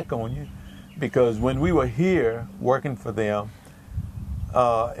here and check on you, because when we were here working for them,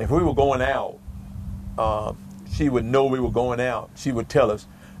 if we were going out, she would know we were going out. She would tell us,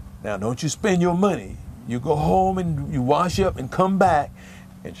 now don't you spend your money. You go home and you wash up and come back,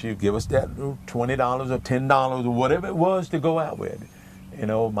 and she'd give us that $20 or $10 or whatever it was to go out with.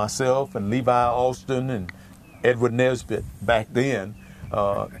 Myself and Levi Alston and Edward Nesbitt back then,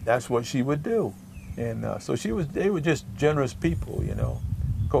 that's what she would do. And so they were just generous people,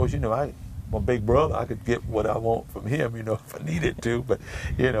 Of course, my big brother, I could get what I want from him, if I needed to, but,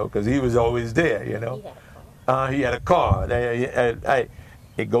 because he was always there, He had a car.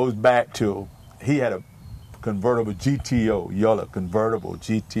 It goes back to, he had a convertible GTO, yellow convertible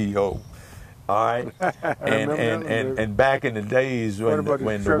GTO. All right, and back in the days when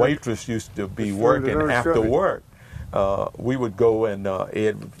the waitress used to be working after work, we would go and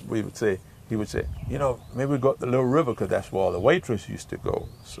he would say, maybe we go up the Little River, because that's where all the waitress used to go.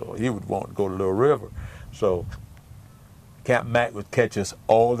 So he would want to go to Little River. So Captain Mac would catch us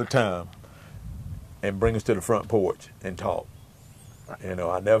all the time and bring us to the front porch and talk.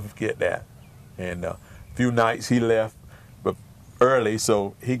 I'll never forget that. And a few nights he left early,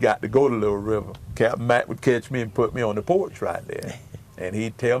 so he got to go to Little River. Captain Mac would catch me and put me on the porch right there. And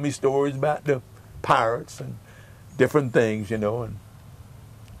he'd tell me stories about the pirates and different things, And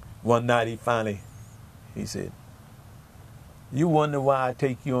one night he said, you wonder why I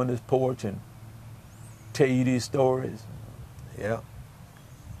take you on this porch and tell you these stories? Yeah.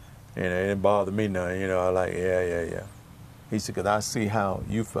 And it didn't bother me none, I like, yeah. He said, because I see how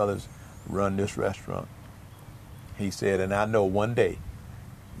you fellas run this restaurant. He said, and I know one day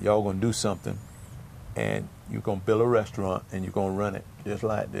y'all going to do something, and you're going to build a restaurant, and you're going to run it just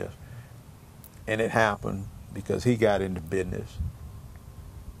like this. And it happened because he got into business.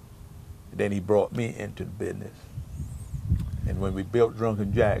 Then he brought me into the business. And when we built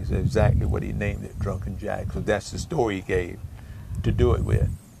Drunken Jack's, that's exactly what he named it, Drunken Jack's, because that's the story he gave to do it with.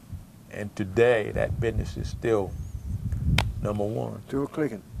 And today, that business is still number one. Still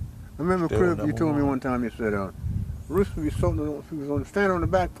clicking. I remember, Cribb, you told me one time, you said, Rooster was standing on the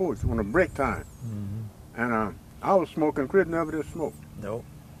back porch on a break time. Mm-hmm. And I was smoking. Cribb never did smoke. Nope.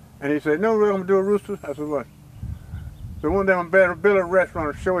 And he said, "No, we're going to do a Rooster." I said, "What?" So one day I'm going to build a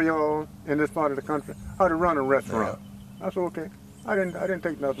restaurant and show y'all in this part of the country how to run a restaurant. Yeah. I said, "Okay." I didn't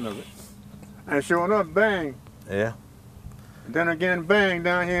take nothing of it. And sure enough, bang. Yeah. And then again, bang,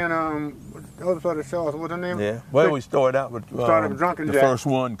 down here in the other side of Charleston. What's the name? Yeah. Well, we started out with Drunken the Jack. first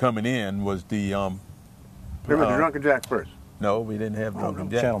one coming in was the There was the Drunken Jack first. No, we didn't have Drunken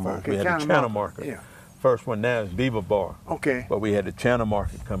Jack. Channel Market. We had the Channel Market. Yeah. First one now is Beaver Bar. Okay. But we had the Channel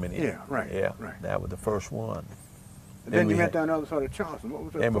Market coming in. Yeah, right. Yeah, right. That was the first one. And then you went down the other side of Charleston. What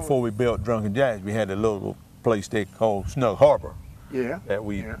was that? And before we built Drunken Jack's, we had a little place they called Snug Harbor. Yeah.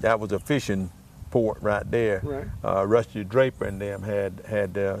 That was a fishing port right there. Right. Rusty Draper and them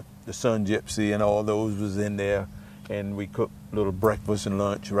had the Sun Gypsy and all those was in there, and we cooked little breakfast and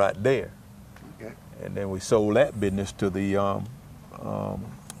lunch right there. Okay. And then we sold that business to the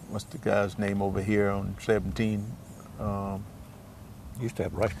what's the guy's name over here on 17? Used to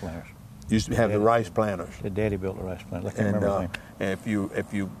have rice planters. Used to have the rice planters. The daddy built the rice planters. I can't remember his name. And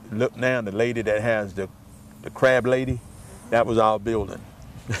if you look now, the lady that has the crab lady, that was our building.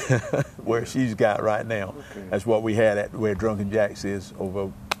 Where she's got right now. Okay. That's what we had at where Drunken Jack's is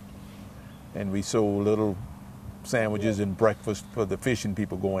over. And we sold little sandwiches and breakfast for the fishing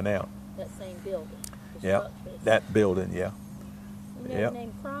people going out. That same building. Yeah, that building, yeah. You know the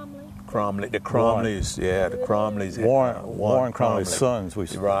name Cromley? Cromley, the Cromleys, yeah, the Cromleys. Warren Cromley's sons, we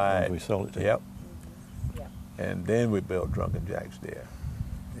sold it to. Yep. Yeah. And then we built Drunken Jack's there.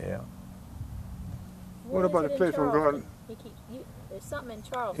 Yeah. What about the place on Garden? There's something in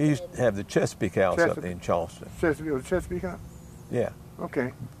Charleston. He used to have the Chesapeake House up in Charleston. Chesapeake House? Yeah.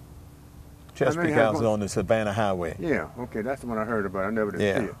 Okay. Chesapeake House is on the Savannah Highway. Yeah, okay, that's the one I heard about. I never did see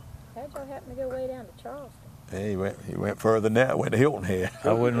it. How'd y'all happen to go way down to Charleston? Yeah, he went further than that, went to Hilton Head.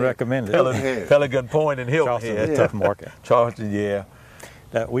 I wouldn't recommend it. Pelican Point and Hilton Charleston's Head. a tough market. Charleston, yeah.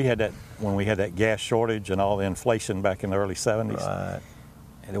 We had that when we had that gas shortage and all the inflation back in the early 70s. Right.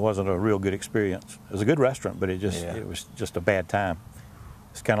 And it wasn't a real good experience. It was a good restaurant, but it was just a bad time.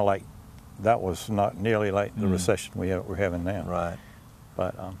 It's kind of like, that was not nearly like the recession we're having now. Right.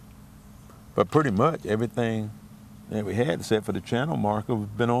 But pretty much everything that we had, except for the Channel Market, has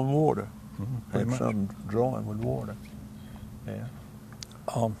been on water. pretty Had much. some drawing with water. Yeah.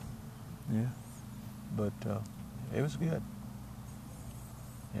 Yeah. But it was good.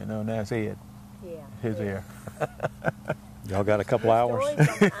 You know, and that's Ed. Yeah. His ear. Y'all got a couple hours?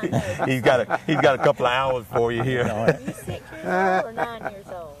 Stories on- I know. He's got a couple of hours for you here. All right. You 6 years old or 9 years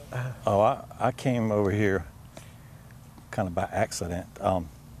old? Oh, I came over here kind of by accident.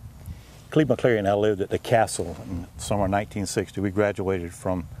 Cleve McCleary and I lived at the castle in summer 1960. We graduated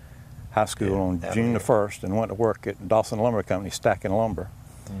from high school on June the 1st and went to work at Dawson Lumber Company stacking lumber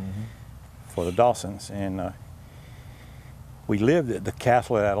for the Dawsons. And we lived at the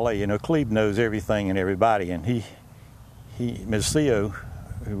castle at Adelaide. You know, Cleve knows everything and everybody. And Ms. CO,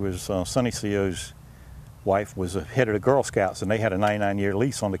 who was Sonny CO's wife, was the head of the Girl Scouts, and they had a 99-year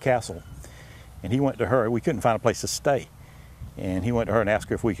lease on the castle. And he went to her. We couldn't find a place to stay. And he went to her and asked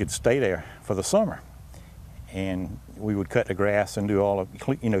her if we could stay there for the summer. And we would cut the grass and do all of,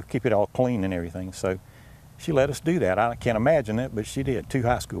 you know, keep it all clean and everything. So she let us do that. I can't imagine it, but she did. 2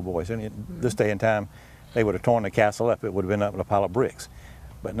 high school boys. And this day and time, they would have torn the castle up. It would have been up with a pile of bricks.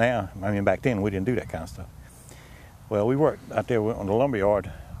 But now, I mean, back then, we didn't do that kind of stuff. Well, we worked out there on the lumberyard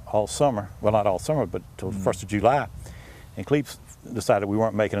all summer. Well, not all summer, but till the 1st of July. And Cleve decided we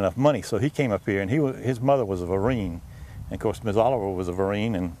weren't making enough money, so he came up here, and his mother was a Marine. And of course, Ms. Oliver was a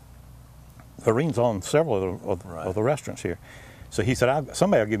Marine, and Marine's on several of the restaurants here. So he said,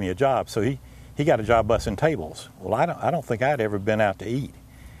 somebody will give me a job. So he got a job bussing tables. Well, I don't think I'd ever been out to eat.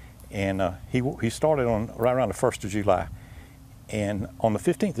 And he started right around the 1st of July. And on the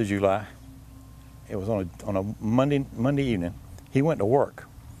 15th of July, it was on a Monday evening, he went to work.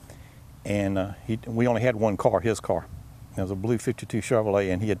 And we only had one car, his car. It was a blue 52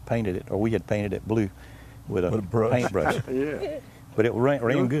 Chevrolet, and he had painted it, or we had painted it blue with a paintbrush. Yeah. But it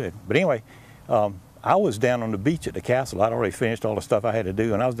ran good. But anyway, I was down on the beach at the castle. I'd already finished all the stuff I had to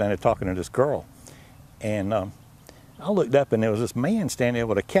do, and I was down there talking to this girl. And I looked up, and there was this man standing there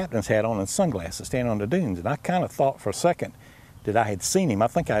with a captain's hat on and sunglasses standing on the dunes. And I kind of thought for a second that I had seen him. I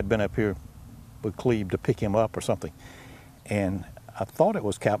think I had been up here with Cleve to pick him up or something. And I thought it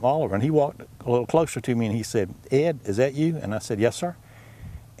was Captain Oliver. And he walked a little closer to me, and he said, "Ed, is that you?" And I said, "Yes, sir."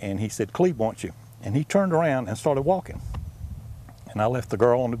 And he said, "Cleve wants you." And he turned around and started walking. And I left the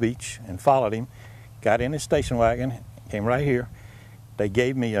girl on the beach and followed him, got in his station wagon, came right here. They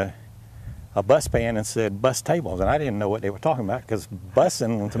gave me a bus pan and said bus tables, and I didn't know what they were talking about, because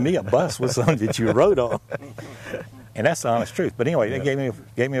busing, to me, a bus was something that you rode on. And that's the honest truth. But anyway, they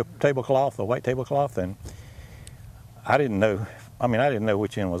gave me a tablecloth, a white tablecloth, and I didn't know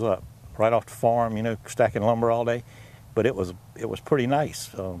which end was up. Right off the farm, you know, stacking lumber all day. But it was pretty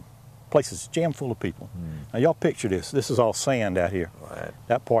nice. Place is jammed full of people. Now y'all picture this. This is all sand out here. Right.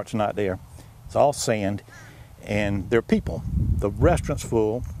 That part's not there. It's all sand, and there are people. The restaurant's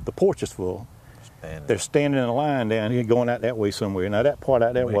full. The porch is full. They're standing in a line down here, going out that way somewhere. Now that part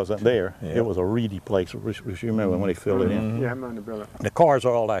out there wasn't there. Yeah. It was a reedy place. You remember when they filled it in? Yeah, I'm on the building. The cars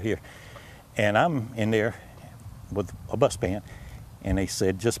are all out here, and I'm in there with a bus pan, and they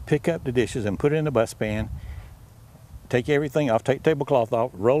said just pick up the dishes and put it in the bus pan. Take everything off, take tablecloth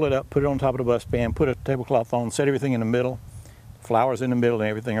off, roll it up, put it on top of the bus pan, put a tablecloth on, set everything in the middle, flowers in the middle and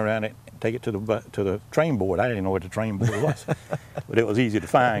everything around it, take it to the train board. I didn't know what the train board was, but it was easy to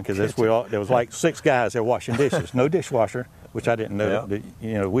find, because there was like 6 guys there washing dishes. No dishwasher, which I didn't know. Yeah.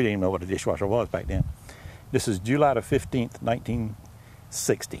 You know, we didn't even know what a dishwasher was back then. This is July the 15th,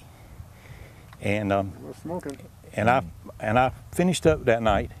 1960. And We're smoking. and I finished up that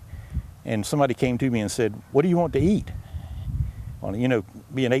night, and somebody came to me and said, "What do you want to eat?" Well, you know,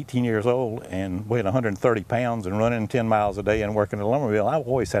 being 18 years old and weighing 130 pounds and running 10 miles a day and working at a lumber mill, I've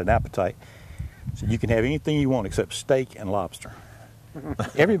always had an appetite. So you can have anything you want except steak and lobster.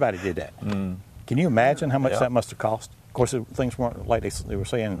 Everybody did that. Can you imagine how much that must have cost? Of course, things weren't like they were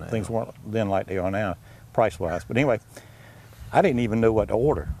saying. No. Things weren't then like they are now, price-wise. But anyway, I didn't even know what to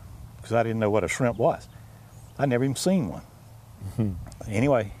order, because I didn't know what a shrimp was. I'd never even seen one.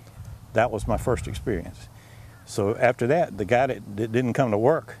 Anyway, that was my first experience. So after that, the guy that didn't come to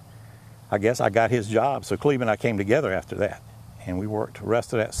work, I guess I got his job. So Cleve and I came together after that, and we worked the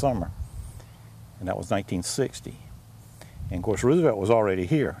rest of that summer. And that was 1960. And of course, Roosevelt was already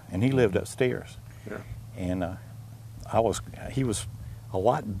here, and he lived upstairs. Yeah. And he was a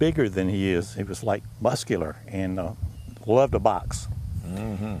lot bigger than he is. He was like muscular and loved to box.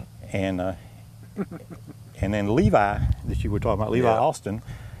 And then Levi, that you were talking about, Levi Austin,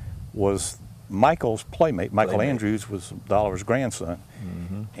 was Michael's playmate. Michael Andrews was Oliver's grandson,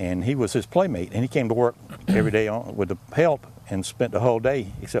 and he was his playmate. And he came to work every day with the help and spent the whole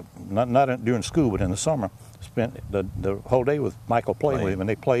day, except not during school, but in the summer, spent the whole day with Michael playing with him. And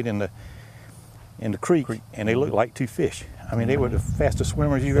they played in in the creek, and they looked like two fish. I mean, they were the fastest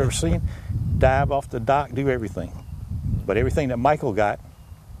swimmers you've ever seen. Dive off the dock, do everything. But everything that Michael got,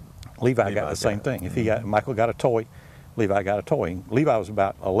 Levi got the same thing. If Michael got a toy, Levi got a toy. Levi was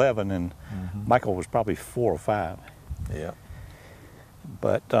about 11, and Michael was probably 4 or 5. Yeah.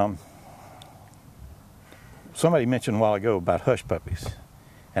 But somebody mentioned a while ago about hush puppies,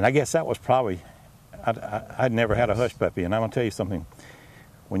 and I guess that was probably, I'd never had a hush puppy, and I'm gonna tell you something.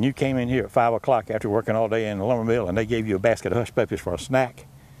 When you came in here at 5 o'clock after working all day in the lumber mill, and they gave you a basket of hush puppies for a snack,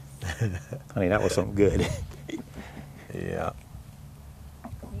 honey, that was something good. Yeah.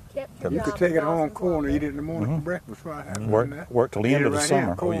 You could take it home cold and eat it in the morning for breakfast. Worked till the end of the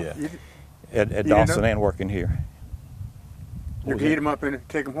summer. Oh, yeah. At Dawson and working here. You could heat them up and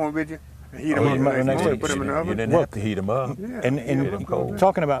take them home with you? Heat Oh, them yeah. up the next You day, put them in the oven? You didn't have to heat them up. Yeah. And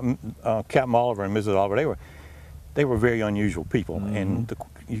talking about Captain Oliver and Mrs. Oliver, they were very unusual people. And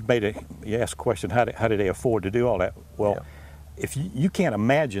you asked a question, how did they afford to do all that? Well, if you can't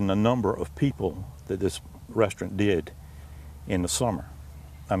imagine the number of people that this restaurant did in the summer.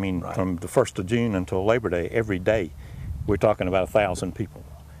 I mean, from the 1st of June until Labor Day, every day, we're talking about 1,000 people.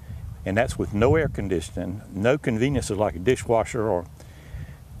 And that's with no air conditioning, no conveniences like a dishwasher or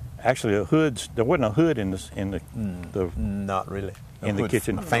actually the hoods. There wasn't a hood in the not really. in the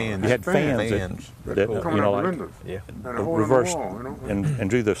kitchen. Fans. You had fans that Coming out the windows. Yeah. And a hole in the reversed wall, you know? and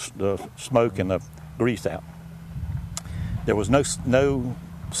drew the smoke and the grease out. There was no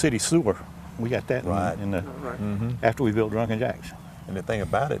city sewer. We got that in the after we built Drunken Jacks. And the thing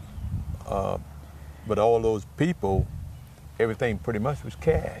about it, but all those people, everything pretty much was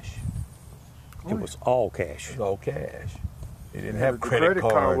cash. It was all cash. It was all cash. You didn't Yeah, have the credit credit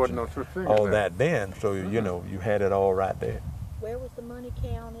card cards wasn't and no such thing as all that. that then. So you know you had it all right there. Where was the money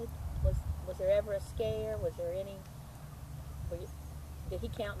counted? Was there ever a scare? Was there any? Did he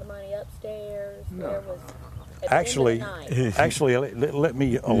count the money upstairs? No. Where was? Actually, let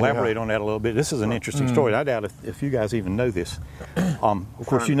me elaborate on that a little bit. This is an interesting story. I doubt if you guys even know this. Of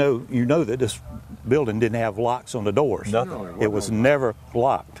course, you know that this building didn't have locks on the doors. Nothing. It was never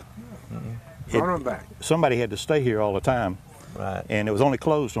locked. Back. Somebody had to stay here all the time, Right. and it was only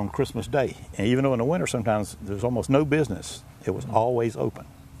closed on Christmas Day. And even though in the winter sometimes there's almost no business, it was always open.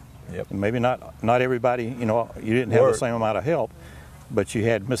 Yep. And maybe not everybody, you didn't have the same amount of help, but you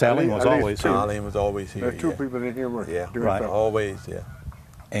had Miss Allen was always here. Arlene was always here. There's 2 people in here working. Yeah. doing Right. something. Always. Yeah.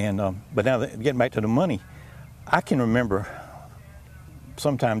 And but now getting back to the money, I can remember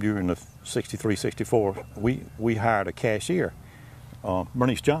sometime during the 63, 64, we hired a cashier.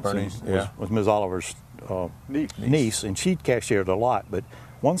 Bernice Johnson was Ms. Oliver's niece, and she'd cashiered a lot. But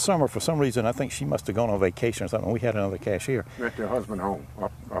one summer, for some reason, I think she must have gone on vacation or something. We had another cashier. Met their husband home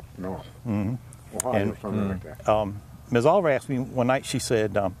up north. Ohio, And, something like that. Ms. Oliver asked me one night, she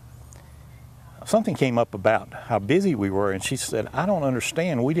said, something came up about how busy we were, and she said, I don't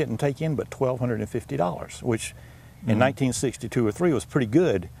understand. We didn't take in but $1,250, which in 1962 or 3 was pretty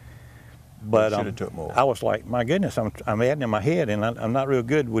good. But Should've took more. I was like, my goodness, I'm adding in my head, and I'm not real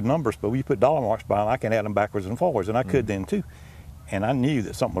good with numbers, but when you put dollar marks by them, I can add them backwards and forwards, and I could then too. And I knew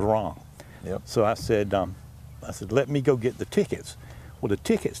that something was wrong. Yep. So I said, let me go get the tickets. Well, the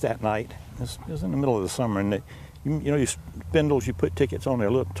tickets that night, it was in the middle of the summer, and your spindles, you put tickets on there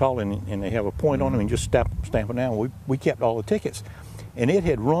a little tall, and they have a point on them, and just stamp them down. We kept all the tickets, and it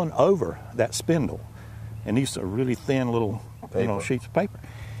had run over that spindle, and these are really thin little sheets of paper.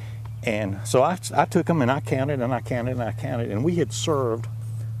 And so I took them, and I counted, and we had served,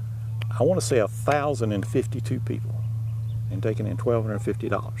 I want to say 1,052 people, and taken in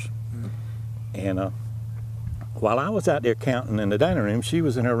 $1,250. And while I was out there counting in the dining room, she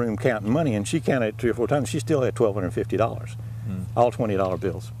was in her room counting money, and she counted 3 or 4 times. She still had $1,250, all $20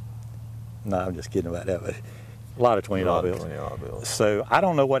 bills. No, I'm just kidding about that, but a lot of $20 bills. So I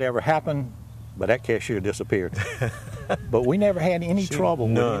don't know whatever happened, but that cashier disappeared. But we never had any trouble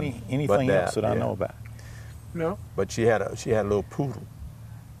with anything else that I know about. No. But she had a little poodle.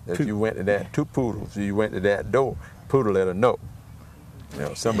 If you went to that, 2 poodles, you went to that door, poodle let her know.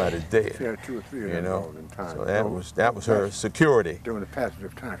 Somebody's dead. She had 2 or 3 of them all in time. So that was her security. During the passage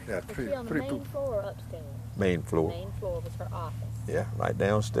of time, she had Was 3 she on the main people. floor or upstairs? Main floor. The main floor was her office. Yeah, right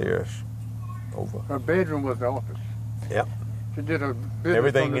downstairs. Over. Her bedroom was the office. Yep. She did her business.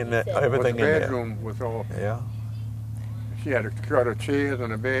 Everything in there. Everything in the there. bedroom was the office. Yeah. She had her chairs on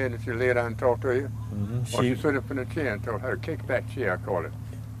the bed, and she lay down and talked to you. Or she stood up in a chair and told her a kickback chair, I call it.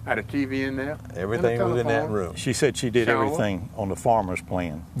 Had a TV in there. Everything was in that telephone. room. She said she did Shower. everything on the farmer's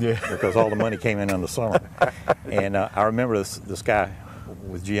plan. Yeah. Because all the money came in the summer. And I remember this guy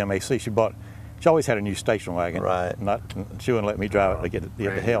with GMAC. she always had a new station wagon. Right. She wouldn't let me drive it to get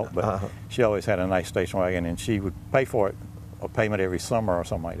the help, but she always had a nice station wagon, and she would pay for it, a payment every summer or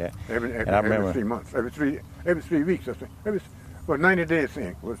something like that. Every 3 months, every 3 weeks, I think. 90 days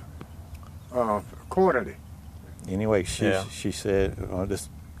thing was quarterly. Anyway, she said, this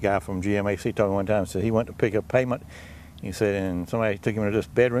guy from GMAC told me one time, said he went to pick up payment. He said, and somebody took him into this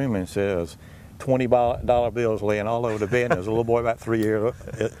bedroom and said there was $20 bills laying all over the bed, and there was a little boy about 3 years old.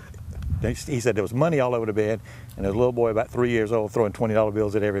 He said there was money all over the bed, and there was a little boy about 3 years old throwing $20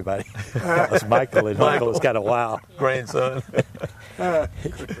 bills at everybody. That was Michael, and Michael was kind of wild. Grandson. But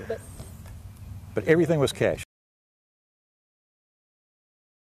everything was cash.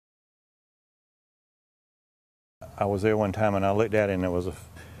 I was there one time, and I looked at it, and there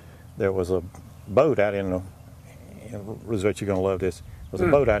was a boat out in the. Roosevelt, you're gonna love this. There was a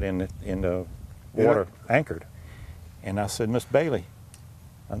boat out in the water, anchored, and I said, Miss Bailey.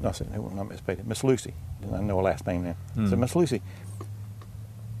 I said, no, not Miss Bailey, Miss Lucy. I know her last name now. I said, Miss Lucy,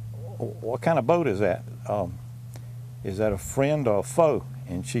 what kind of boat is that? Is that a friend or a foe?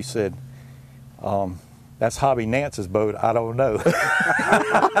 And she said, that's Hobby Nance's boat. I don't know.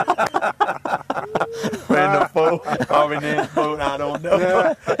 Friend or foe? Hobby Nance's boat. I don't know.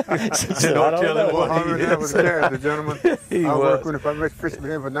 Yeah. Don't tell him what he That was the gentleman. I worked with him. I fished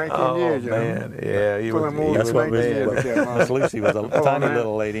with him for 19 years. Man. Yeah, he was. That's what Miss Lucy was, a tiny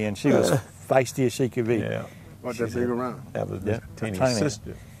little lady, and she was feisty as she could be. Yeah. What that big around? That was Tina's tiny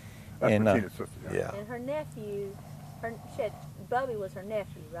sister. That's And, Tina's sister. Yeah. And her nephew, Bubby was her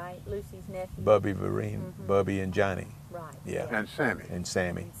nephew, right? Lucy's nephew. Bubby Vereen, Bubby and Johnny. Right. Yeah. And Sammy. And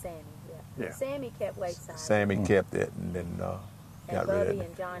Sammy. And Sammy, yeah. Yeah. Sammy kept Wayside. Sammy kept it and then got and rid of Bubby it.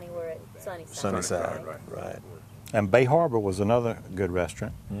 and Johnny were at Sunnyside. Sunnyside, right. right. And Bay Harbor was another good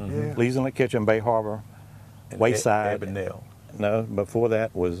restaurant. Yeah. Lee's Inlet Kitchen, Bay Harbor, And Wayside. Ebonell. No, before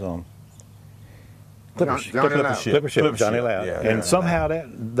that was Johnny Loud. Clipper Ship, Johnny Loud. Yeah, And yeah. somehow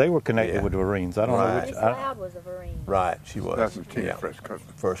they were connected Yeah. with the Marines. I don't know Right. which. Miss Loud was a Vereen. Right, she was. That's Tina's yeah. first cousin.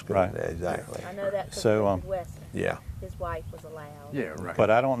 First cousin, Right. exactly. I know that because So, Weston. Yeah. His wife was a Loud. Yeah, right. But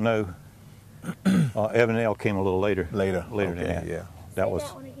I don't know. Ebonell came a little later. Later. Later Okay, than that. yeah. That Say was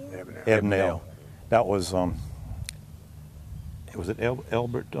that one again? Ebonell. That was was it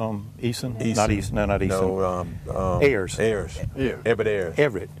Elbert Eason? Not Eason. No, not Eason. No, Ayers. Yeah. Everett Ayers.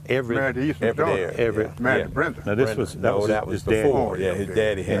 Everett. Married to Eastman's Everett daughter. Ayers. Everett. Married Yeah. to Brenda. Now this was No, that was his dad. before. Yeah, his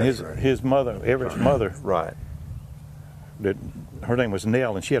daddy had And it. his mother, Everett's mother, Right. her name was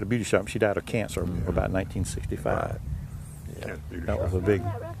Nell, and she had a beauty shop. She died of cancer about 1965. Right. Yeah, beauty That was shop. a big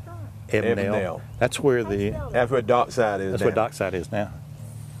That restaurant? Ebonell. Ebonell. That's where the That's where Dockside is that's now. where Dockside is now.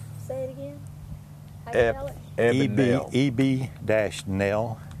 Say it again. How you spell it? Ebonell.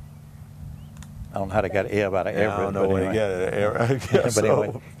 EB-Nell. I don't know how they got Eb out of Everett. I don't know but where anyway. they got it. Yeah, But so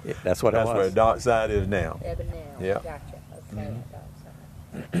anyway, that's what that's it where was. Dockside is now. Ebonell. Yeah. Gotcha. Okay.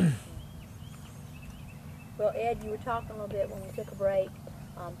 Dockside. Well, Ed, you were talking a little bit when we took a break,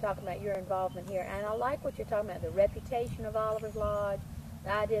 talking about your involvement here, and I like what you're talking about, the reputation of Oliver's Lodge,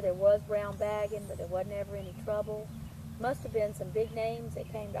 the idea there was brown bagging, but there wasn't ever any trouble. Must have been some big names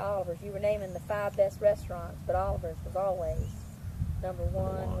that came to Oliver's. You were naming the 5 best restaurants, but Oliver's was always number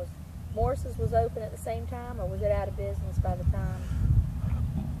one. Was Morris's was open at the same time, or was it out of business by the time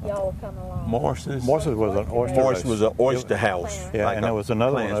y'all were coming along? Morris's was an oyster. Morris was an oyster house. Yeah, like and there was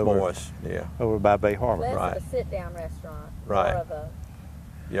another one Clarence over, Morris. Yeah. over by Bay Harbor. Less Right. of a sit-down restaurant, Right. more of a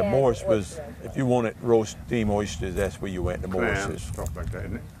Yeah, Yeah, Morris was, oyster. if you wanted roast steam oysters, that's where you went to Clams, Morris's. stuff like that,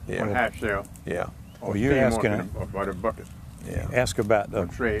 isn't it? Yeah. One half shell. Yeah. Well, you're asking- about a bucket. Yeah. Ask about the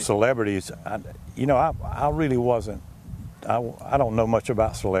Trade. celebrities. I really wasn't. I don't know much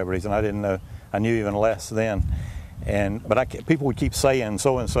about celebrities, and I didn't know. I knew even less then. But people would keep saying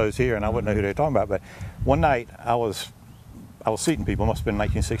so and so's here, and I wouldn't know who they're talking about. But one night I was seating people. It must have been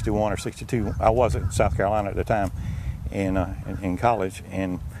 1961 or 62. I was in South Carolina at the time, in college,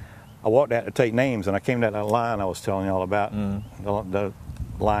 and I walked out to take names, and I came down that line I was telling y'all about, the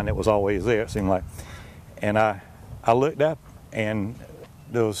line that was always there. It seemed like, and I looked up, and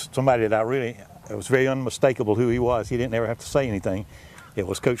there was somebody that it was very unmistakable who he was. He didn't ever have to say anything. It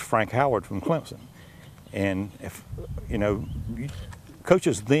was Coach Frank Howard from Clemson. And if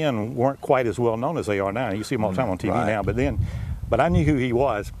coaches then weren't quite as well known as they are now. You see them all the time on TV Right. now, but I knew who he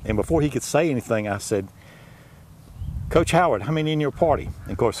was. And before he could say anything, I said, "Coach Howard, how many in your party?"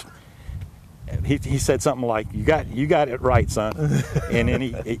 And of course, he said something like, "You got it right, son." And then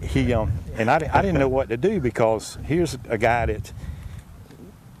he and I didn't know what to do, because here's a guy that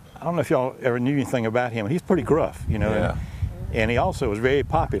I don't know if y'all ever knew anything about him. He's pretty gruff, Yeah. and he also was very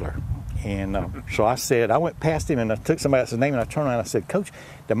popular. And so I said, I went past him and I took somebody else's name and I turned around and I said, Coach,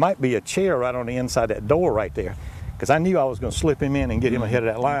 there might be a chair right on the inside that door right there. Because I knew I was going to slip him in and get him ahead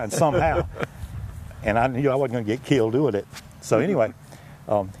of that line somehow. And I knew I wasn't going to get killed doing it. So anyway,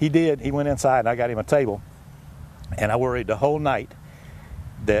 he did. He went inside and I got him a table. And I worried the whole night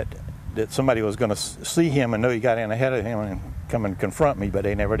that somebody was going to see him and know he got in ahead of him and come and confront me, but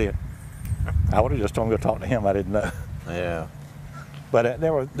they never did. I would have just told him to go talk to him. I didn't know. Yeah. But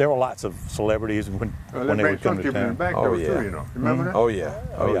there were lots of celebrities when they would come to town. In the back door too, you know. Remember that? Oh yeah.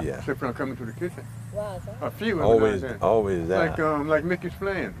 Oh yeah. Except for coming to the kitchen. Why is that? A few. Always that. Like Mickey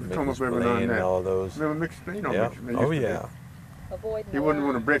Spillane. Come up every now and then. All those. Remember Mickey Spillane? You know, Yeah. Mickey Spillane Oh used to yeah. Avoiding He the wouldn't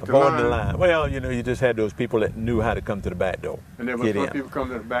line. want to break the Avoiding line. the line. Well, you know, you just had those people that knew how to come to the back door. And there were Get some in. people come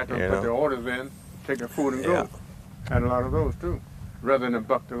to the back door You and put know? their orders in, take their food and Yeah. go. Had a lot of those too. Rather than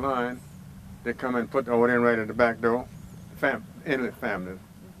buck the line, they come and put the order in right at the back door. Inlet families.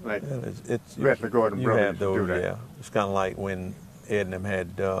 Like Well, it's Rather Gordon you brothers have those, do that. yeah. It's kind of like when Ed and them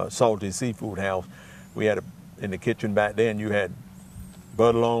had Salty Seafood House. We had in the kitchen back then. You had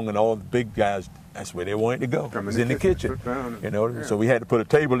Bud Long and all the big guys. That's where they wanted to go. Come It was in the kitchen. sit down and- You know, yeah. so we had to put a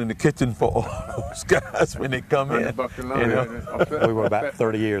table in the kitchen for all those guys when they come Trying in. to buck the line. You know? We were about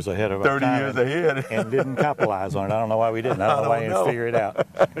 30 years ahead of our 30 time years ahead. and didn't capitalize on it. I don't know why we didn't. I don't know why we didn't figure it out.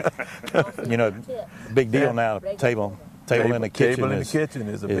 Also, You know, tip. big deal Yeah. now. Table in the kitchen Table in the is kitchen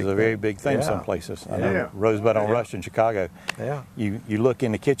is a big very thing. big thing Yeah. some places. I know Yeah. Rosebud on Yeah. Rush in Chicago. Yeah. You look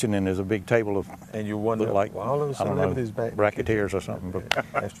in the kitchen and there's a big table of And you wonder, look like well, all those I don't know, celebrities back. racketeers or something. But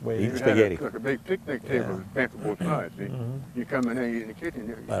That's the way it Eat is. spaghetti. Like a big picnic table, bent to both sides. See? You come in there, you eat in the kitchen,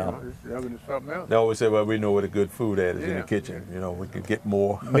 you know, it's other than something else. They always say, well, we know where the good food at is in the Yeah. kitchen. You know, we could get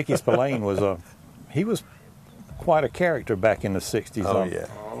more. Mickey Spillane was he was quite a character back in the 60s. Oh, yeah.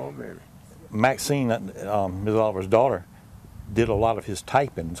 Oh, baby. Maxine, Ms. Oliver's daughter, did a lot of his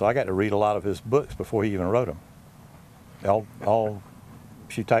typing, so I got to read a lot of his books before he even wrote them. All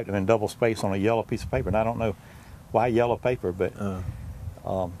she typed them in double space on a yellow piece of paper, and I don't know why yellow paper, but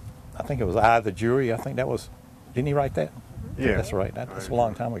I think it was I, the Jury. I think that was, didn't he write that? Yeah. That's right. That's a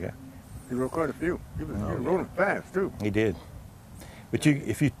long time ago. He wrote quite a few. He wrote them fast, too. He did. But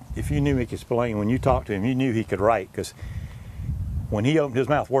if you knew Mickey Spillane, when you talked to him, you knew he could write, because when he opened his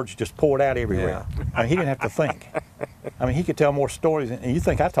mouth, words just poured out everywhere. I mean, he didn't have to think. I mean, he could tell more stories. And you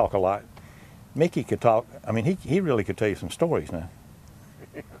think I talk a lot. Mickey could talk. I mean, he really could tell you some stories now.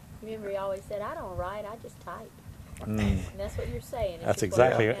 Remember, he always said, "I don't write, I just type." And that's what you're saying. It's That's just what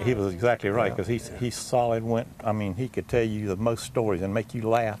exactly. it He was sounds. exactly right, because he's solid. I mean, he could tell you the most stories and make you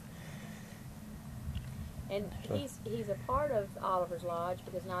laugh. And he's a part of Oliver's Lodge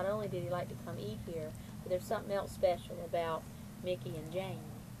because not only did he like to come eat here, but there's something else special about Mickey and Jane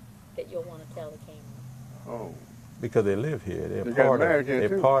that you'll want to tell the camera. Oh. Because they live here. They're They got part of married it. here,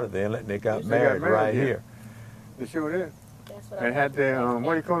 They're too. part of the inlet. They got Yes, married right here. They sure did. That's what They I had their,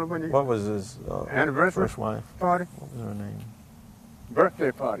 what do you call it when you, What was his Anniversary? first wife? party? What was her name?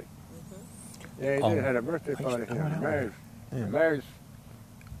 Birthday party. Yeah, he Oh. did. Had a birthday I used party to here. go down Marriage. Yeah. Marriage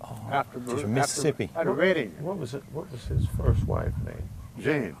Oh, after she's from Mississippi. At a wedding. What was it? What was his first wife's name?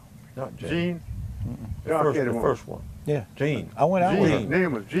 Jane. Not Jane. Jean. The Dark-haired first, the woman. first one. Yeah. Jean. I went out with Jean. him. Her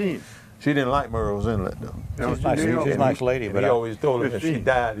name was Jean. She didn't like Murrells Inlet though. No, She's nice. did. She's a nice lady, And but he always told her Miss if she Jean.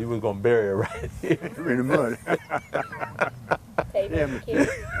 died, he was going to bury her right here. In the mud. Table Yeah, for but- kids.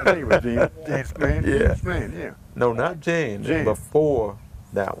 I think it was Jean. Jane Spillane. Yeah. Jane Spillane, yeah. No, not Jane. Jane. Before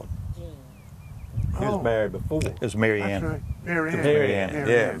that one. Jean. He Oh. was married before. it was Mary That's Ann. right. Mary Ann. Mary Ann.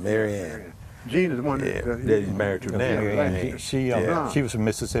 Yeah, Mary Ann. Jean is the one Yeah, that that he's married to now. Mary Ann. Yeah. She was from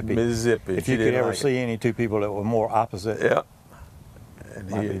Mississippi. Mississippi. If She you could didn't ever like see any two people that were more opposite, it. Yeah. And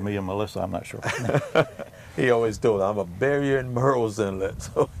might be me and Melissa. I'm not sure. he always told her, I'm a barrier in Murrells Inlet.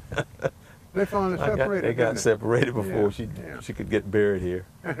 So They finally separated. they got didn't separated before Yeah. she could get buried here.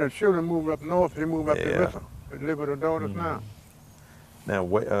 And her children moved up north. They moved up to Yeah. Russell. They live with her daughters now. Now,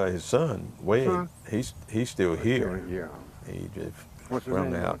 his son, Wade, Son? he's still here. Yeah. He just What's his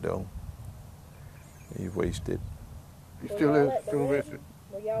run name? out, though. He wasted. He Were still y'all is. at the Still wedding? listed.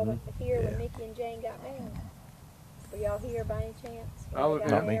 Were y'all here when Yeah. Mickey and Jane got married? Were y'all here by any chance? when I was they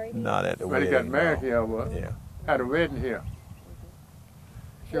got Not me. married? Not at the When he wedding. got married no. here, I was. Yeah. Had a wedding here.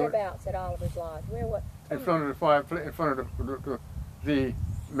 Sure. Whereabouts at Oliver's Lodge? What? In front of the fireplace, in front of the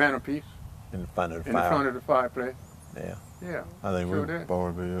mantelpiece, In front of the in front fire. of the fireplace. Yeah. Yeah. I think Sure we did.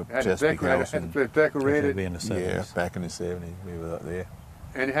 probably up Had the Chesapeake House. had the And, place It'd decorated, be in the 70s. yeah, back in the 70s. We were up there.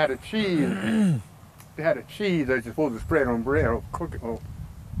 and it had a cheese. They had a cheese that you're supposed to spread on bread or cook it, or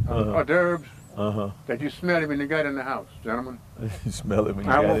hors d'oeuvres Uh-huh. that you smell it when you got in the house, gentlemen. You smell it when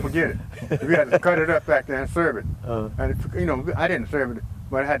you I got won't it. forget it. We had to cut it up back there and serve it. Uh, And it, I didn't serve it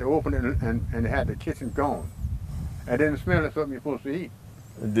but I had to open it and it had the kitchen gone. It didn't smell like something you're supposed to eat.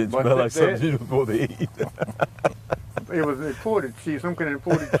 It didn't But smell like they- something you were supposed to eat. It was imported cheese, some kind of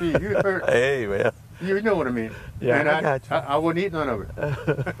imported cheese. You heard? Hey, man. You know what I mean? Yeah, and I got you. I wouldn't eat none of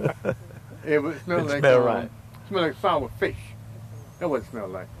it. It would smell Didn't like smell right. smell like sour fish. That's what it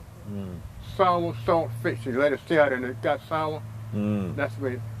smelled like. Mm. Sour salt fish. You let it stay out and it got sour. Mm. That's the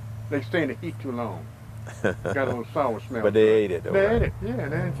way they stay in the heat too long. Got a little sour smell. But they ate it, though. They right? ate it. Yeah,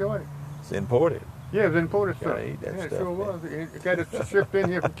 they enjoyed it. It's imported. Yeah, it was imported Gotta stuff. eat that Yeah, it stuff, sure man. was. It got it shipped in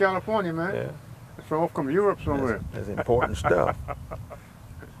here from California, man. Yeah. It's from Europe somewhere. That's important stuff.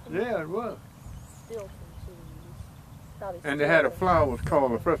 Yeah, it was. Stilton cheese. Probably And they had a Stilton. flower was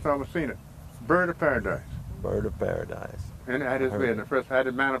called, the first time I seen it, Bird of Paradise. Bird of paradise. And it had his I heard bed, it. and the first had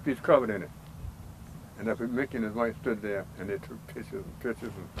the mantelpiece covered in it. And up at Mickey and his wife stood there, and they took pictures and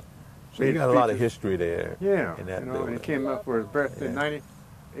pictures. And So you made got a lot of speeches. history there. Yeah, in that you know, and building. he came up for his birthday, Yeah.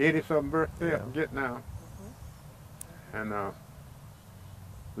 80-something birthday, I Yeah. forget now. And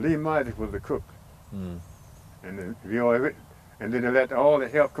Lee Magic was the cook. Mm. And then and then they let all the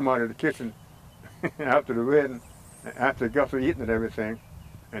help come out of the kitchen after the wedding, after they got through eating and everything,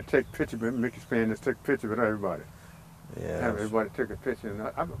 and take pictures with Mickey Spillane, just took pictures with everybody. Yeah, Everybody took a picture, and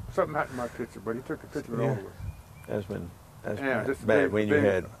something happened to my picture, but he took a picture with all of us. that's when. That's Yeah, just back big- when you big-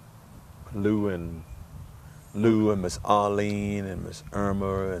 had Lou and Miss Arlene and Miss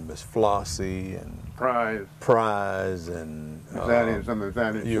Irma and Miss Flossie and Prize, Prize and some of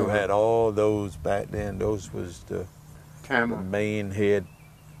that. you had all those back then. Those was the Tamil. main head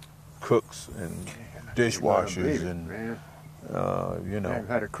cooks and dishwashers and man. you know.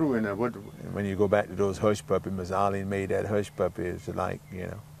 I had a crew in there. And when you go back to those hush puppies, Miss Arlene made that hush puppy. It's like,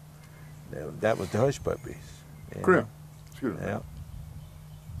 you know, that was the hush puppies. you know. Cribb. Excuse me. Yeah.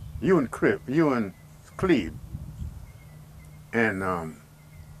 You and Cribb, you and Cleve, and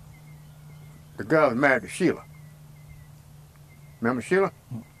the guy was married to Sheila. Remember Sheila?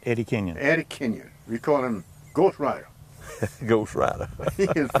 Eddie Kenyon. Eddie Kenyon. We call him Ghost Rider. Ghost Rider. He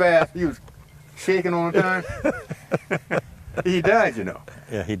was fast. He was shaking all the time. He died, you know.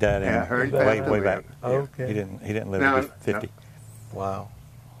 Yeah, he died Yeah, I heard he way passed way away. back. Yeah. Okay. He didn't live Now- to be 50. Wow.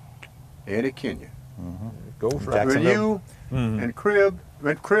 Eddie Kenyon. Ghost Jackson. Rider. When you Mhm. and Cribb,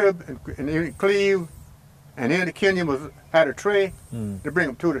 and Cleve, and Eddie Kenyon had a tray, Mm. they bring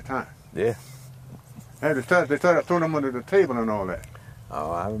them two at a time. Yeah. They started throwing them under the table and all that.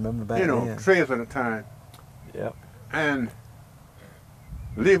 Oh, I remember back You know, then. trays at a time. Yep. And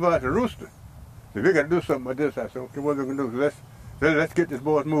Levi the Rooster said, we got to do something about this. I said, okay, what are we going to do? Let's get this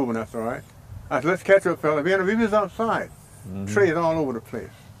boys moving. That's all right. I said, let's catch up, fella. We was outside. Trays all over the place.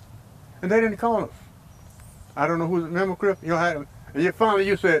 And they didn't call us. I don't know who's, remember, Cribb? You know, and finally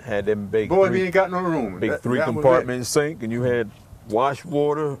you said, Had them big boy, three, we ain't got no room. big That three was it. compartment sink, and you had wash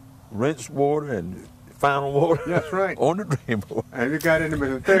water, rinse water, and final water. That's right. On the drain board. And we got in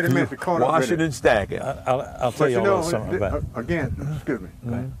there in 30 minutes to caught up Wash with it and stack it. I'll tell But you you a know, little something about it. again, excuse me,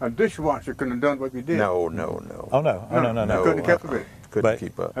 a dishwasher couldn't have done what we did. No. Oh, no. I couldn't have kept it. Couldn't But-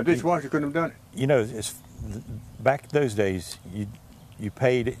 keep up. A dishwasher couldn't have done it. You know, back those days,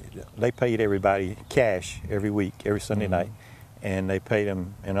 they paid everybody cash every week, every Sunday Mm-hmm. night, and they paid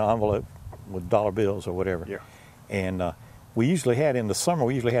them in an envelope with dollar bills or whatever. Yeah. And we usually had, in the summer,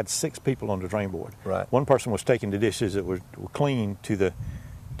 6 people on the drain board. Right. One person was taking the dishes that were clean to the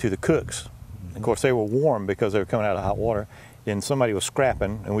cooks. Mm-hmm. Of course, they were warm because they were coming out of hot water. Then somebody was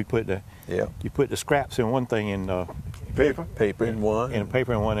scrapping, and we put you put the scraps in one thing in Paper. Paper in one. a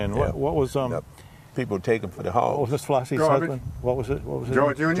paper in one. And Yeah. what was Yep. People take them for the what was hogs. this Flossie's Garbage. husband? What was it?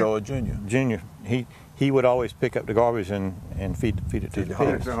 George Jr.? George Jr. Junior. He would always pick up the garbage and feed it to Feed the the That's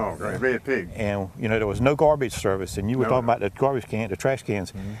pigs. the hog, right? Red pig. And you know there was no garbage service, and you were No. talking about the garbage can, the trash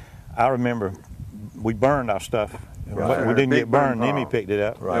cans. I remember we burned our stuff. Right. We didn't Big get burned. burn Emmy pile. picked it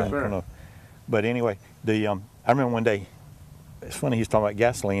up. Right. Yes, sir. But anyway, I remember one day. It's funny he's talking about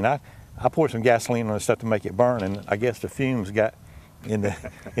gasoline. I poured some gasoline on the stuff to make it burn, and I guess the fumes got in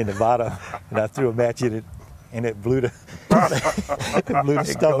the bottom, and I threw a match in it, and it blew the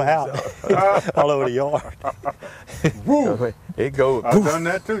stuff out all over the yard. Woo! It goes. I've done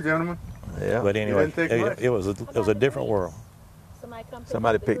that too, gentlemen. Yeah. But anyway, didn't take much. it was a different world.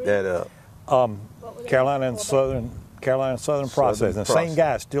 Somebody Picked that up. What were they Carolina and looking for Southern Southern Processing. Same Processing.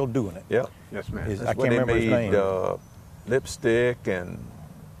 guy still doing it. Yep. Yes, man. Is- I That's can't when they remember his made name. lipstick and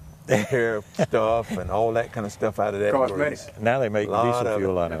hair stuff and all that kind of stuff out of that. Cosmetics. grease. Now they make Lot diesel of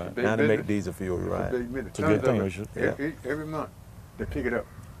fuel it. out of That's it. Big Now they make business. diesel fuel, It's a right? big minute. It's a good Tons of thing. it. We should- Every month they pick it up.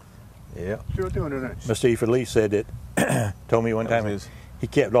 Yeah. Still doing it. Mr. Eford Lee said that, told me one That time was his- he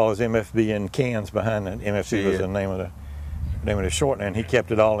kept all his MFB in cans behind the MFB was Yeah. the name of name of the shortening, and he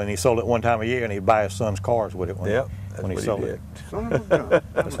kept it all, and he sold it one time a year, and he'd buy his son's cars with it when, when he sold it. Son of a gun.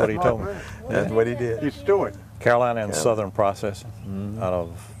 That's what he told me. That's what he did. He stole it. Carolina and Southern Processing out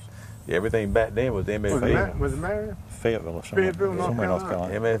of Everything back then was MFB. Was it Marion? Fayetteville or somewhere, Fayetteville, North North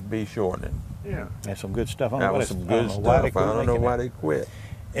Carolina. Carolina. MFB shortening. Yeah. Had some good stuff. That was some good stuff. I don't know why they quit.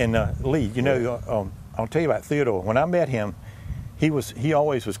 And Lee, you know, I'll tell you about Theodore. When I met him, he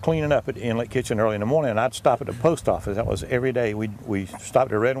always was cleaning up at the Inlet Kitchen early in the morning, and I'd stop at the post office. That was every day. We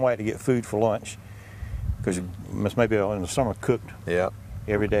stopped at Red and White to get food for lunch, because maybe in the summer cooked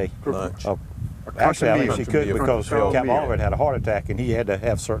every day. Lunch. Actually, I think she could meal. because Captain Oliver had a heart attack, and he had to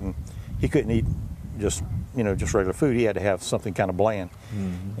have he couldn't eat just regular food. He had to have something kind of bland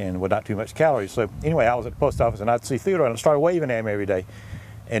and with not too much calories. So anyway, I was at the post office, and I'd see Theodore, and I started waving at him every day.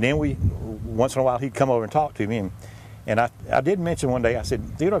 And then once in a while, he'd come over and talk to me. And I did mention one day, I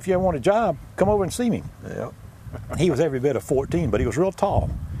said, Theodore, if you ever want a job, come over and see me. Yeah. He was every bit of 14, but he was real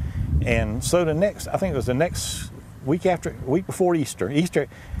tall. And so I think it was the next week before Easter.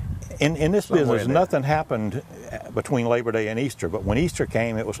 In this business, nothing happened between Labor Day and Easter. But when Easter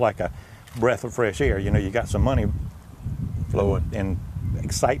came, it was like a breath of fresh air. You know, you got some money flowing and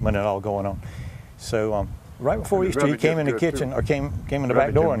excitement and all going on. So right before Easter, he came in the kitchen, or came in the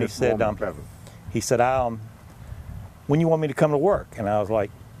back door, and he said, when you want me to come to work? And I was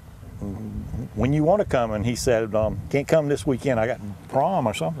like, when you want to come? And he said, can't come this weekend. I got prom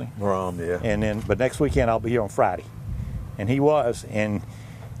or something. Prom, yeah. But next weekend I'll be here on Friday. And he was, and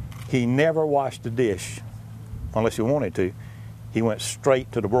he never washed a dish unless he wanted to. He went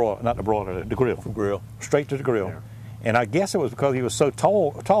straight to the broiler, not the broiler, the grill. Grill. Straight to the grill. Yeah. And I guess it was because he was so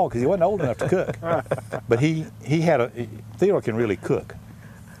tall because he wasn't old enough to cook. But Theodore can really cook.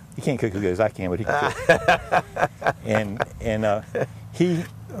 He can't cook as good as I can, but he can cook. and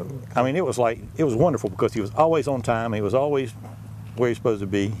it was wonderful because he was always on time. He was always where he's supposed to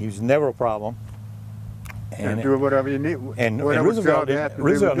be. He was never a problem. And do whatever you need. And Roosevelt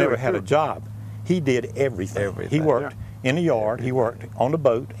never had a job. He did everything. He worked in the yard. He worked on the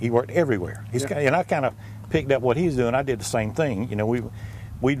boat. He worked everywhere. And I kind of picked up what he's doing. I did the same thing. You know,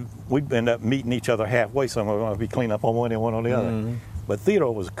 we'd end up meeting each other halfway. Some of us would be cleaning up on one and one on the other. But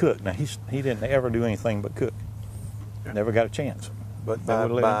Theodore was a cook. Now he didn't ever do anything but cook. Never got a chance. But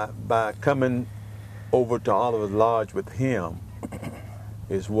by coming over to Oliver's Lodge with him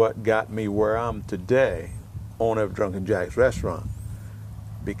is what got me where I'm today, owner of Drunken Jack's restaurant.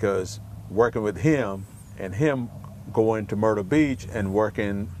 Because working with him and him going to Myrtle Beach and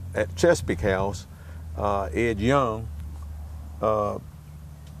working at Chesapeake House, Ed Young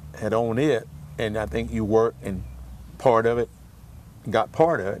had owned it, and I think you worked in part of it, got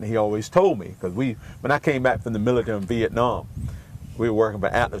part of it, and he always told me, because when I came back from the military in Vietnam, we were working for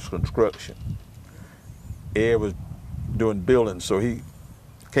Atlas Construction. Ed was doing buildings, so he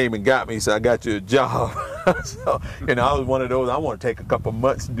came and got me. He said, I got you a job. So, I was one of those, I want to take a couple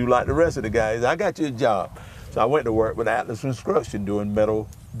months and do like the rest of the guys. I got you a job. So I went to work with Atlas Construction doing metal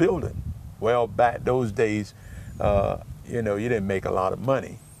building. Well, back those days, you didn't make a lot of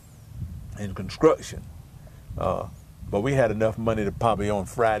money in construction. But we had enough money to probably on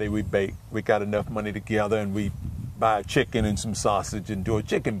Friday we got enough money together and we buy a chicken and some sausage and do a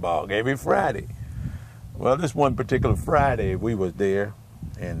chicken bog every Friday. Well, this one particular Friday we was there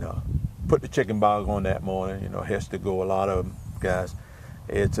and put the chicken bog on that morning. Has to go, a lot of them guys.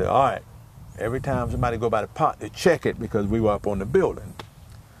 Ed said, all right, every time somebody go by the pot, they check it because we were up on the building.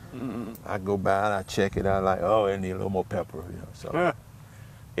 I go by and I check it. I like, oh, it need a little more pepper. So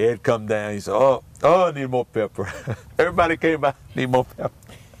Ed come down. He said, oh, I need more pepper. Everybody came by, need more pepper.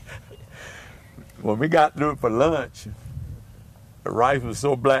 When we got through for lunch, the rice was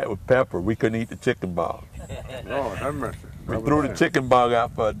so black with pepper, we couldn't eat the chicken bog. Lord, have mercy. We threw the chicken bog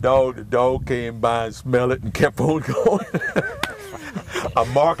out for a dog. The dog came by and smelled it and kept on going. A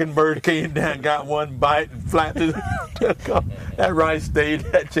mockingbird came down, got one bite and flapped it. That rice stayed,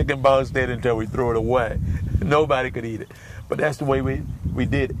 that chicken bog stayed until we threw it away. Nobody could eat it. But that's the way we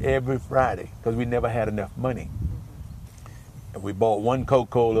did every Friday because we never had enough money. If we bought one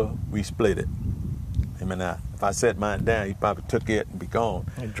Coca-Cola, we split it. Him and I. If I set mine down, he probably took it and be gone.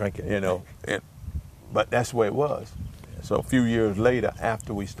 And drink it. But that's the way it was. So a few years later,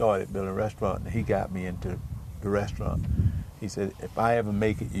 after we started building a restaurant, he got me into the restaurant. He said, if I ever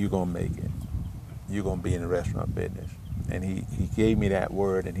make it, you're going to make it. You're going to be in the restaurant business. And he gave me that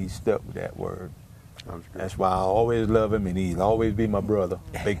word, and he stuck with that word. That's why I always love him, and he'll always be my brother,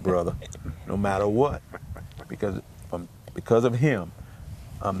 big brother, no matter what. Because of him,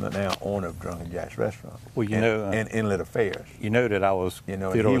 I'm the now owner of Drunken Jack's restaurant. Well, and Inlet Affairs. You know that I was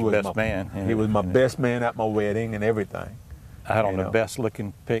Theodore's best man. He was my best man at my wedding and everything. I had on You the know. best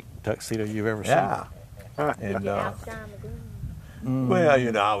looking tuxedo you've ever seen. Yeah. And Outshine the gloom. well,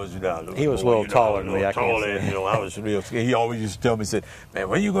 you know, I was, you know, He was a little taller than me, I can't taller, say. you know, I was real skinny. He always used to tell me, he said, man,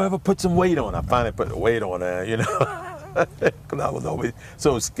 when you gonna ever put some weight on? I finally put the weight on there, you know, because I was always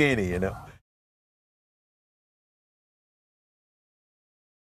so skinny, you know.